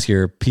 Something to ask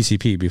your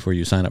PCP before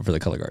you sign up for the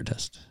Cologuard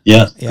test.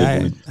 Yeah,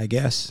 I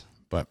guess.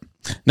 But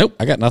nope,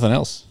 I got nothing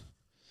else.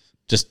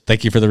 Just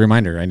thank you for the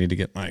reminder. I need to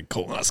get my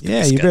colonoscopy.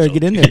 Yeah, you better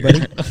get in there,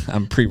 buddy.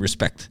 I'm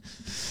pre-respect.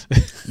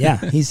 Yeah,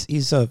 he's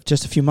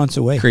just a few months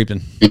away.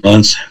 Creeping.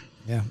 Months.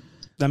 Yeah,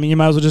 you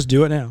might as well just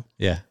do it now.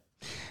 Yeah.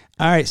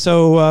 All right,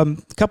 so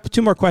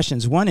two more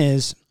questions. One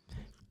is,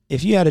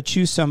 if you had to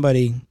choose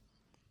somebody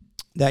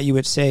that you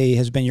would say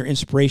has been your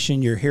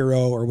inspiration, your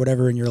hero, or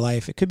whatever in your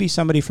life, it could be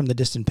somebody from the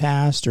distant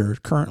past or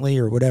currently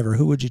or whatever.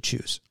 Who would you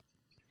choose?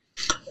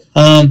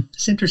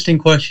 It's an interesting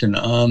question.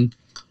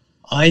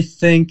 I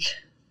think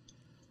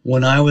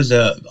when I was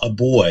a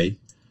boy,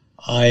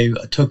 I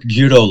took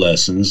judo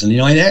lessons, and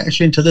I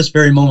actually, to this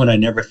very moment, I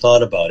never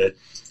thought about it.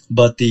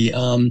 But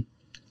the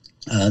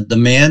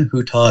man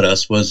who taught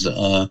us was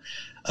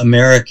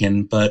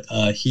American, but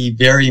he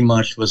very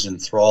much was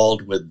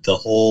enthralled with the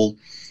whole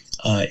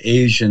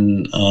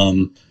Asian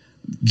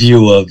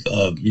view of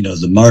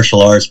the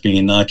martial arts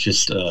being not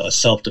just a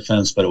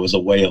self-defense, but it was a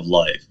way of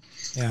life.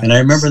 Yeah. And I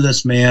remember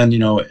this man,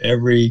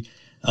 every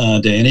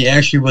day, and he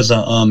actually was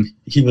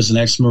he was an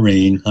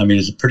ex-Marine.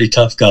 He's a pretty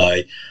tough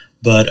guy,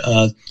 but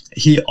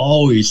he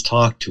always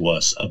talked to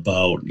us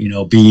about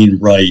being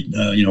right,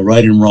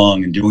 right and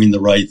wrong, and doing the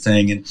right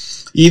thing.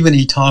 And even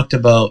he talked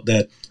about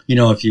that,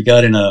 if you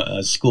got in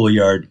a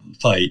schoolyard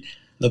fight,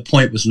 the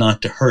point was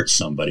not to hurt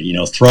somebody,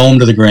 throw them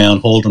to the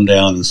ground, hold them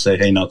down, and say,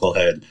 "Hey,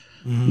 knucklehead,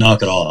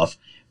 knock it off."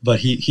 But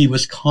he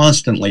was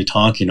constantly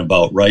talking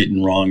about right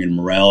and wrong and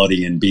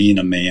morality and being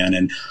a man.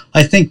 And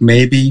I think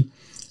maybe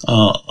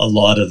a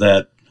lot of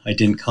that I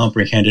didn't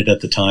comprehend it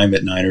at the time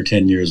at 9 or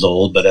 10 years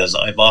old. But as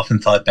I've often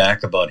thought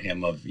back about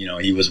him,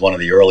 he was one of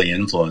the early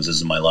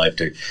influences in my life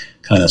to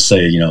kind of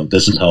say,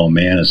 this is how a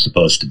man is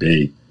supposed to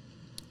be.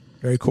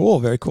 Very cool.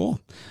 Very cool.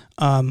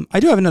 I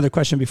do have another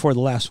question before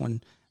the last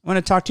one. I want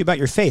to talk to you about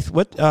your faith.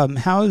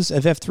 How has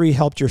F3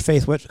 helped your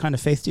faith? What kind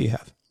of faith do you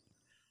have?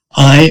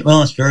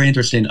 It's very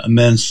interesting,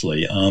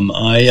 immensely.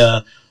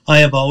 I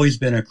have always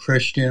been a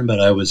Christian, but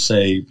I would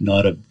say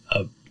not a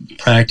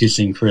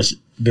practicing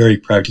very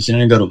practicing.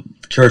 I go to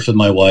church with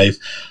my wife.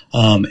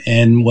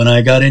 And when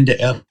I got into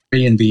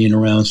F3 and being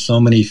around so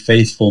many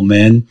faithful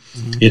men,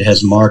 it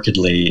has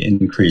markedly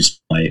increased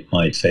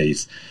my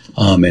faith.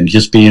 And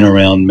just being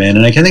around men.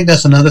 And I think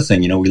that's another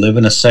thing. We live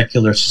in a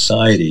secular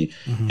society,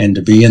 and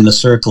to be in the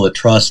circle of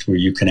trust where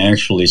you can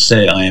actually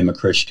say, I am a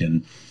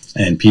Christian,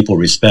 and people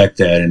respect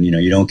that, and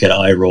you don't get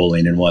eye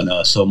rolling and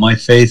whatnot. So my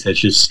faith has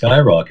just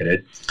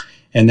skyrocketed.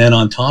 And then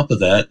on top of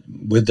that,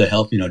 with the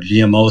help,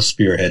 GMO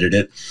spearheaded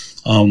it.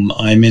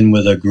 I'm in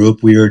with a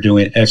group. We are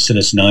doing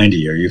Exodus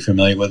 90. Are you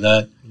familiar with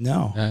that?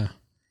 No.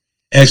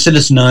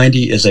 Exodus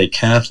 90 is a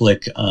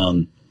Catholic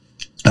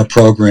a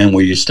program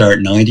where you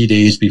start 90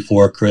 days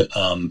before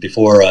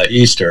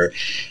Easter,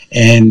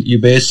 and you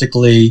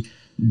basically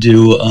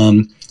do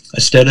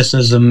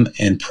asceticism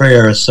and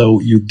prayer. So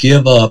you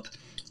give up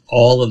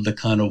all of the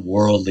kind of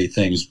worldly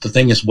things. The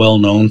thing it's well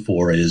known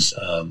for is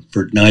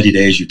for 90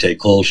 days you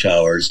take cold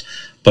showers,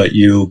 but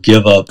you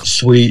give up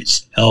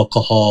sweets,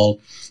 alcohol,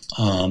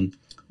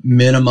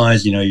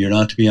 minimize, you're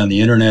not to be on the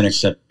internet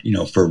except,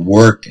 for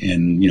work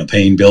and,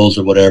 paying bills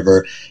or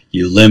whatever.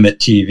 You limit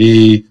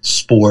TV,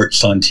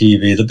 sports on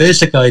TV. The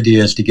basic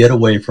idea is to get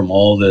away from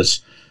all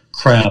this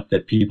crap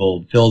that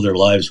people fill their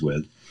lives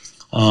with.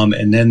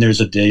 And then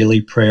there's a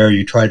daily prayer.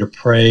 You try to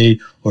pray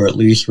or at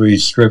least read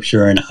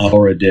scripture an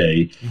hour a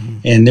day.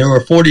 And there were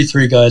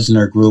 43 guys in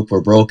our group.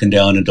 We're broken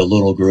down into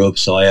little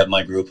groups. So I have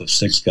my group of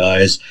 6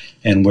 guys,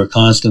 and we're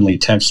constantly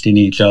texting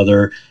each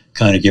other,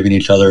 kind of giving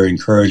each other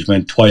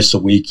encouragement. Twice a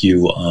week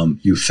you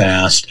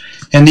fast.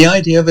 And the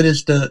idea of it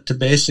is to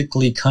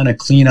basically kind of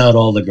clean out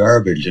all the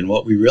garbage. And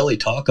what we really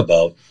talk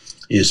about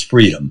is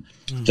freedom.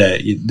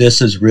 That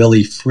this is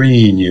really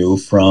freeing you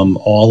from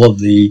all of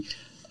the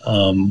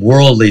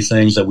worldly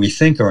things that we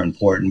think are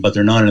important, but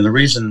they're not. And the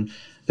reason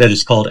that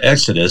it's called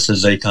Exodus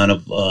is they kind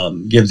of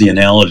give the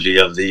analogy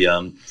of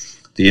the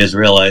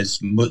Israelites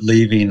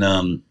leaving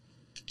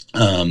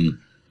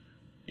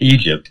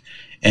Egypt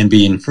and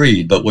being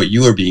freed. But what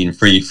you are being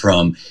freed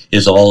from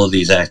is all of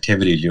these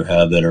activities you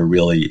have that are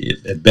really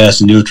at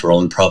best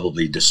neutral and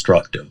probably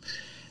destructive.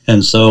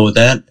 And so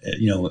that,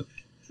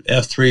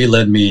 F3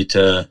 led me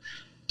to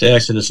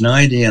Exodus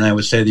 90, and I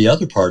would say the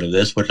other part of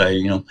this, which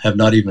I have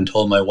not even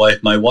told my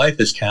wife. My wife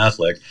is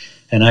Catholic,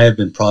 and I have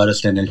been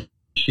Protestant, and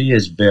she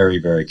is very,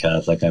 very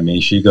Catholic. I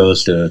mean, she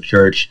goes to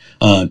church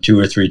 2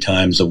 or 3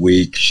 times a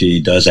week.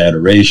 She does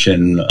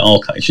adoration,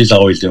 she's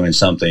always doing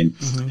something.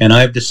 And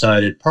I've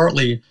decided,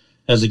 partly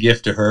as a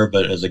gift to her,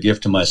 but as a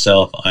gift to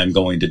myself, I'm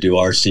going to do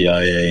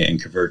RCIA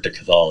and convert to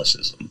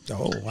Catholicism.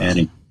 Oh,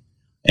 wow.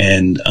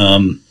 And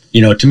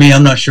to me,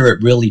 I'm not sure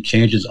it really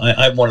changes.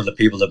 I'm one of the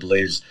people that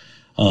believes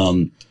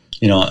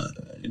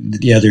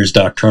there's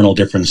doctrinal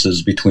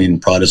differences between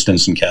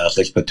Protestants and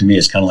Catholics, but to me,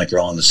 it's kind of like you're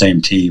all on the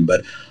same team.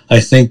 But I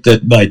think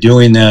that by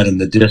doing that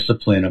and the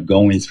discipline of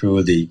going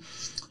through the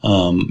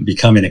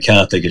becoming a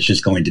Catholic, it's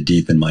just going to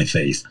deepen my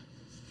faith.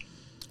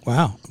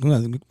 Wow.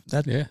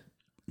 That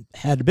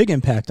had a big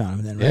impact on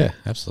him then, right? Yeah,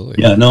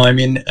 absolutely. Yeah, no,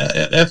 and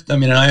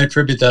I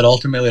attribute that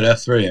ultimately to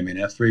F3. I mean,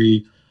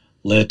 F3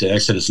 led to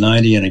Exodus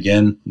 90, and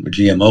again,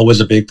 GMO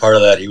was a big part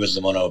of that. He was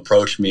the one who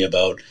approached me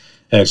about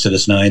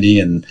Exodus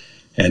 90, and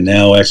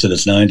now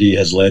Exodus 90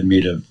 has led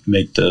me to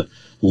make the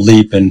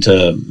leap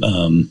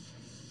into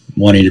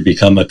wanting to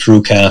become a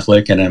true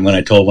Catholic. And then when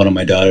I told one of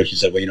my daughters, she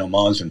said, well,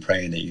 Mom's been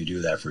praying that you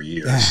do that for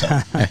years. So.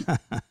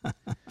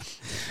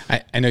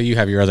 I know you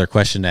have your other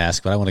question to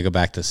ask, but I want to go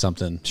back to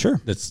something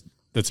sure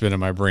that's been in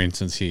my brain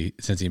since he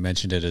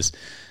mentioned it. Is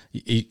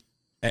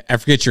I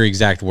forget your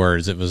exact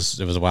words. It was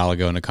a while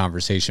ago in a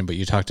conversation, but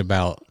you talked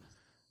about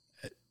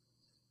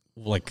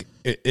like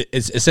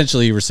it's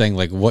essentially you were saying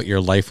like what your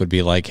life would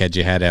be like had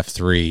you had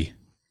F3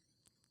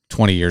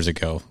 20 years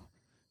ago,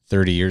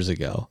 30 years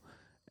ago.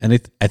 And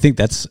I think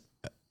that's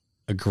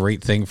a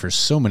great thing for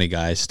so many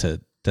guys to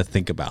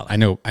think about. I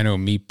know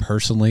me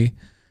personally,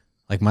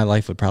 like my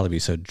life would probably be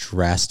so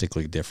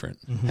drastically different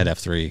had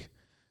F3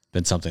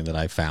 been something that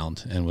I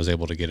found and was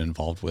able to get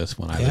involved with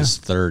when I was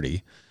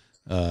 30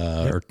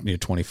 or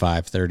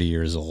 25, 30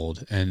 years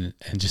old. And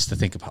just to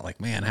think about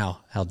like, man,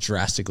 how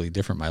drastically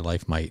different my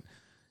life might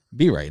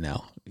be right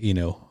now,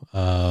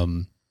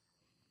 and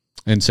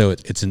so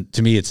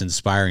to me, it's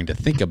inspiring to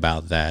think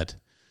about that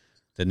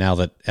now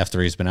that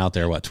F3 has been out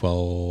there,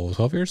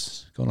 12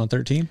 years, going on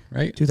 13,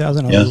 right?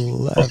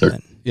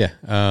 2011. Yeah.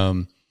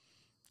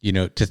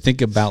 To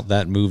think about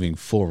that moving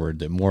forward,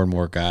 that more and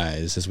more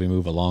guys, as we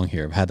move along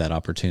here, have had that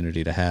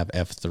opportunity to have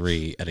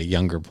F3 at a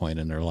younger point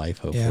in their life,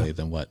 hopefully,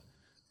 than what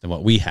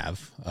we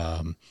have.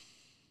 And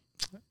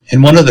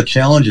one of the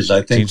challenges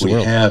I think we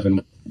have,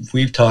 and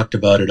we've talked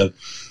about it,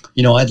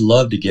 I'd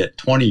love to get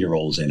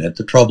 20-year-olds in it.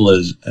 The trouble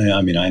is,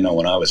 I know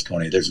when I was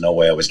 20, there's no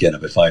way I was getting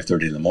up at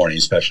 5:30 in the morning,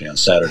 especially on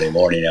Saturday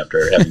morning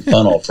after having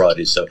fun all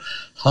Friday. So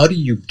how do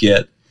you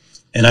get,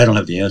 and I don't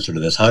have the answer to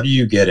this, how do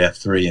you get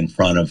F3 in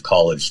front of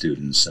college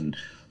students and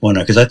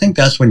whatnot? Because I think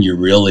that's when you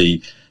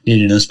really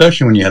need it, and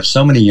especially when you have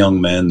so many young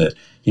men that,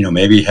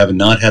 maybe have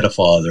not had a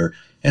father,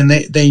 And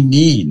they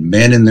need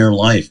men in their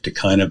life to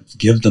kind of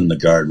give them the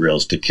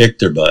guardrails, to kick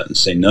their butt and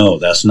say, no,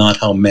 that's not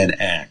how men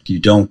act. You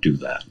don't do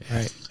that.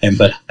 Right.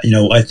 But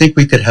I think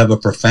we could have a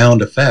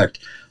profound effect.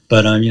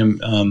 But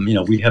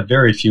we have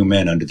very few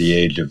men under the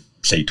age of,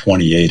 say,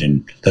 28,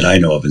 and that I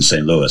know of in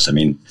St. Louis. I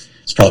mean,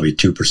 it's probably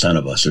 2%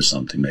 of us or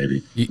something,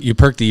 maybe. You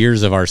perked the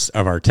ears of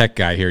our tech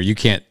guy here. You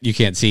can't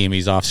see him.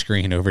 He's off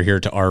screen over here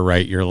to our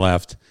right, your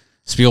left.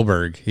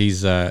 Spielberg.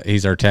 He's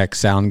our tech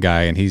sound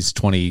guy, and he's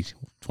 22.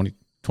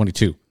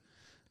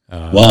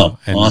 Wow,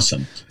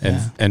 awesome.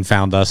 And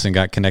found us and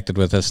got connected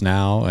with us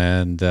now.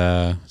 And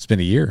it's been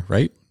a year,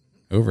 right?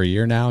 Over a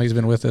year now he's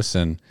been with us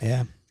and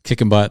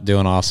kicking butt,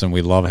 doing awesome.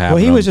 We love having him.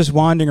 Well, he was just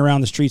wandering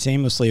around the streets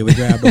aimlessly. We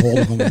grabbed a hold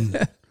of him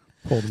and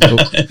pulled him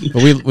out.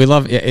 But we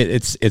love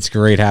it. It's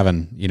great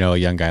having, a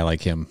young guy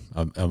like him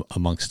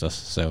amongst us.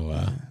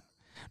 So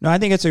no, I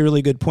think it's a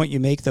really good point you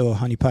make, though,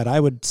 Honeypot. I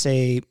would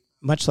say,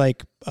 much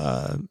like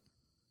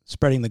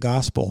spreading the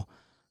gospel,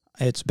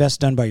 it's best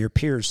done by your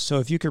peers. So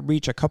if you could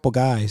reach a couple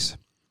guys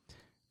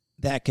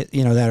that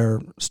that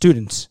are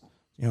students,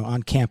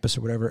 on campus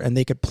or whatever, and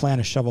they could plant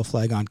a shovel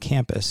flag on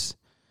campus,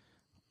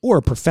 or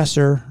a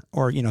professor,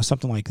 or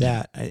something like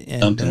that.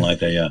 And, something like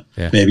that,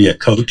 yeah. Maybe a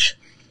coach.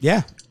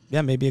 Yeah,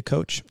 maybe a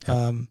coach.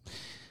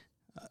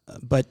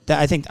 But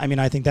I think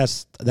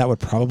that would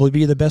probably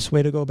be the best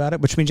way to go about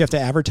it. Which means you have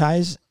to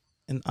advertise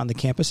on the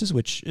campuses,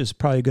 which is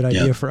probably a good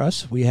idea for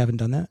us. We haven't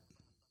done that.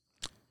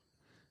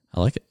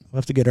 I like it. We'll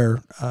have to get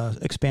our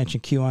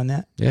expansion queue on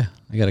that. Yeah,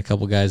 I got a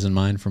couple guys in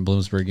mind from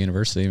Bloomsburg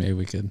University. Maybe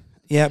we could.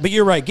 Yeah, but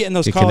you're right. Getting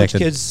those college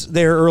kids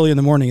there early in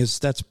the morning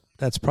that's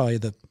probably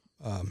the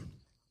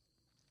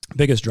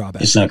biggest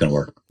drawback. It's not going to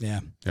work.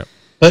 Yeah. Yep.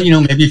 But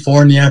maybe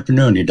 4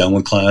 p.m. You're done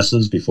with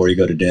classes before you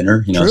go to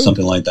dinner.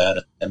 Something like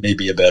that. That may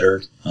be a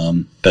better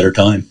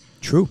time.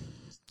 True.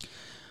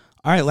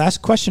 All right,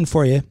 last question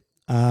for you.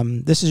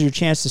 This is your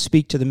chance to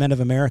speak to the men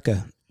of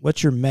America.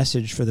 What's your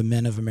message for the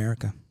men of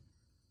America?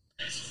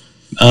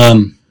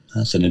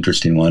 That's an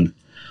interesting one.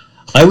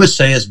 I would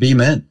say is be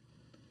men.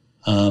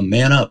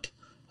 Man up.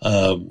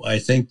 I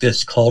think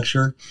this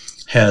culture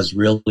has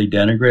really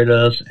denigrated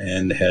us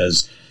and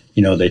has,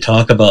 they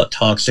talk about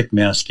toxic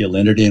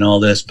masculinity and all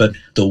this, but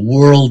the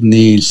world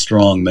needs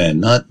strong men,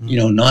 not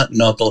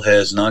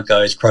knuckleheads, not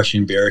guys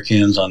crushing beer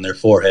cans on their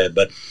forehead,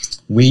 but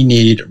we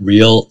need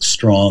real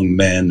strong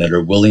men that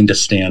are willing to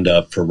stand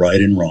up for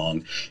right and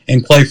wrong.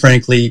 And quite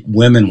frankly,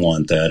 women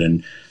want that.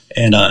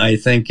 And I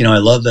think, I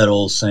love that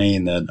old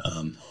saying that,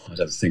 I have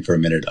to think for a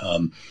minute,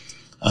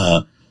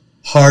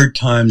 hard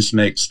times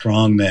make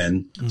strong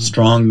men,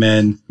 strong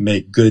men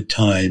make good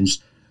times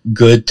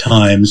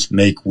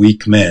make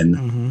weak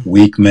men,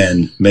 weak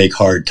men make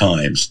hard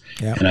times.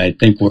 Yep. And I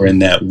think we're in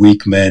that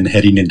weak men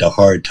heading into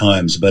hard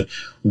times, but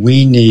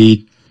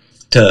we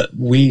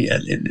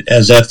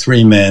as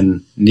F3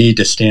 men need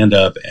to stand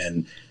up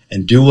and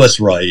do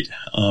what's right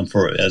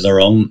as our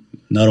own,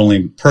 not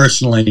only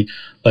personally,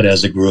 but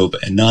as a group,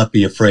 and not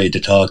be afraid to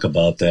talk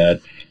about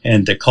that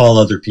and to call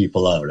other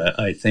people out.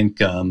 I think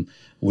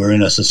we're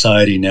in a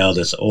society now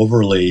that's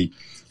overly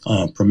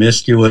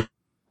promiscuous.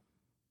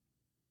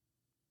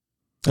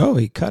 Oh,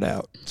 he cut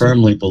out.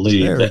 Firmly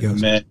believe that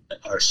men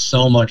are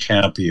so much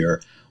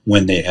happier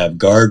when they have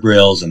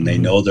guardrails and they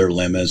know their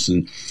limits.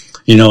 And,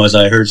 as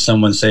I heard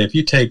someone say, if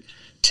you take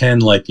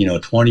 10,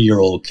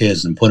 20-year-old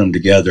kids and put them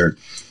together,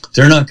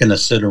 they're not going to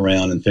sit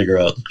around and figure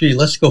out, gee,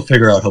 let's go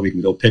figure out how we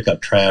can go pick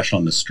up trash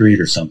on the street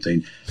or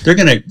something. They're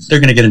going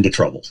to get into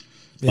trouble.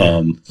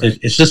 Yeah, right.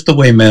 It's just the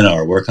way men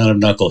are. We're kind of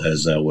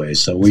knuckleheads that way.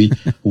 So we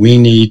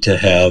need to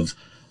have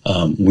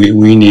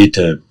we need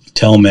to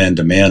tell men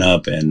to man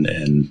up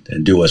and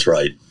do what's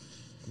right.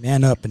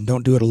 Man up and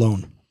don't do it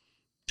alone.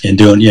 Don't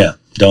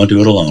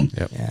do it alone.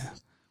 Yep. Yeah.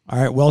 All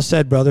right. Well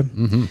said, brother.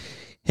 Mm-hmm.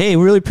 Hey,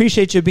 we really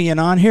appreciate you being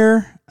on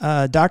here.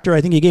 Doctor,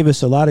 I think you gave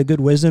us a lot of good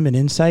wisdom and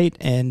insight,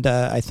 and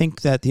I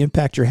think that the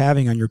impact you're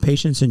having on your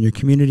patients and your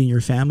community and your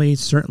family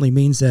certainly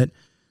means that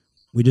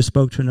we just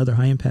spoke to another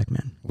high-impact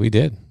man. We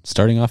did,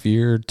 starting off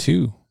year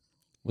 2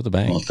 with a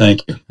bang. Well,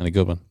 thank you. And a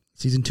good one.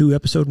 Season 2,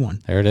 episode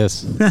 1. There it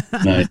is.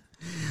 Nice.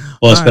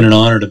 Well, it's been an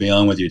honor to be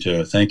on with you,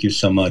 too. Thank you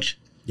so much.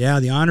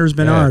 Yeah, the honor's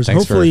been ours.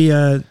 Hopefully,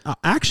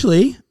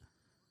 actually,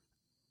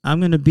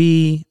 I'm going to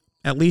be,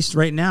 at least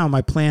right now,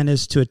 my plan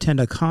is to attend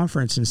a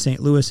conference in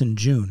St. Louis in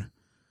June.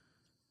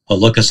 Well,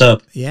 look us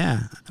up.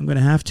 Yeah, I'm going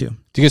to have to.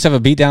 Do you guys have a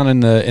beat down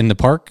in the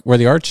park where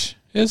the arch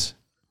is?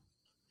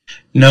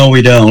 No,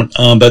 we don't.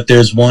 But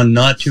there's one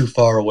not too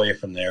far away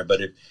from there.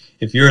 But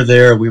if you're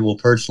there, we will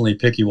personally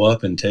pick you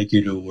up and take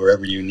you to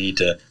wherever you need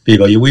to be.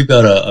 But we've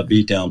got a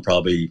beat down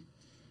probably,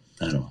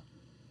 I don't know,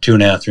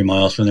 2.5, 3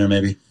 miles from there,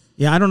 maybe.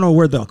 Yeah, I don't know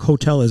where the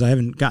hotel is. I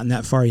haven't gotten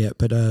that far yet.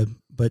 But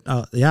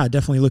yeah,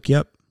 definitely look you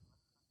up.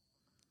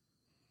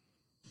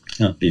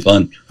 Yeah, be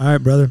fun. All right,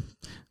 brother.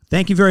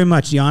 Thank you very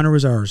much. The honor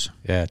was ours.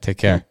 Yeah, take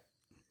care.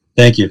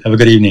 Thank you. Have a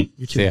good evening.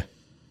 You too. See ya.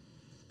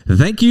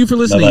 Thank you for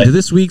listening Bye-bye. to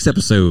this week's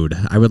episode.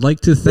 I would like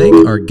to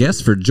thank our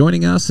guests for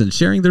joining us and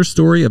sharing their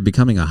story of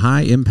becoming a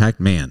high-impact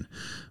man.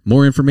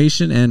 More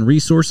information and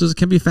resources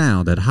can be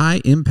found at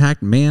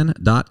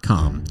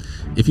HIM-Honeypot.com.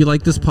 If you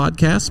like this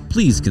podcast,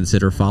 please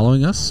consider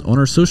following us on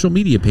our social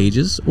media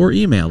pages or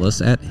email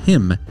us at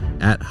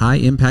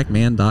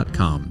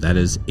him@HIMPactMan.com. That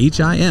is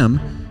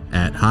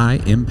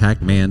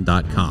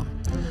HIM@HIMPactMan.com.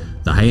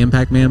 The High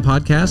Impact Man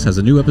podcast has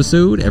a new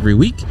episode every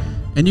week,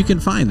 and you can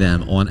find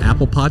them on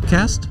Apple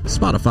Podcast,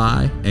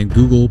 Spotify, and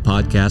Google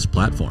Podcast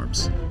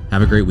platforms.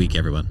 Have a great week,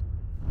 everyone.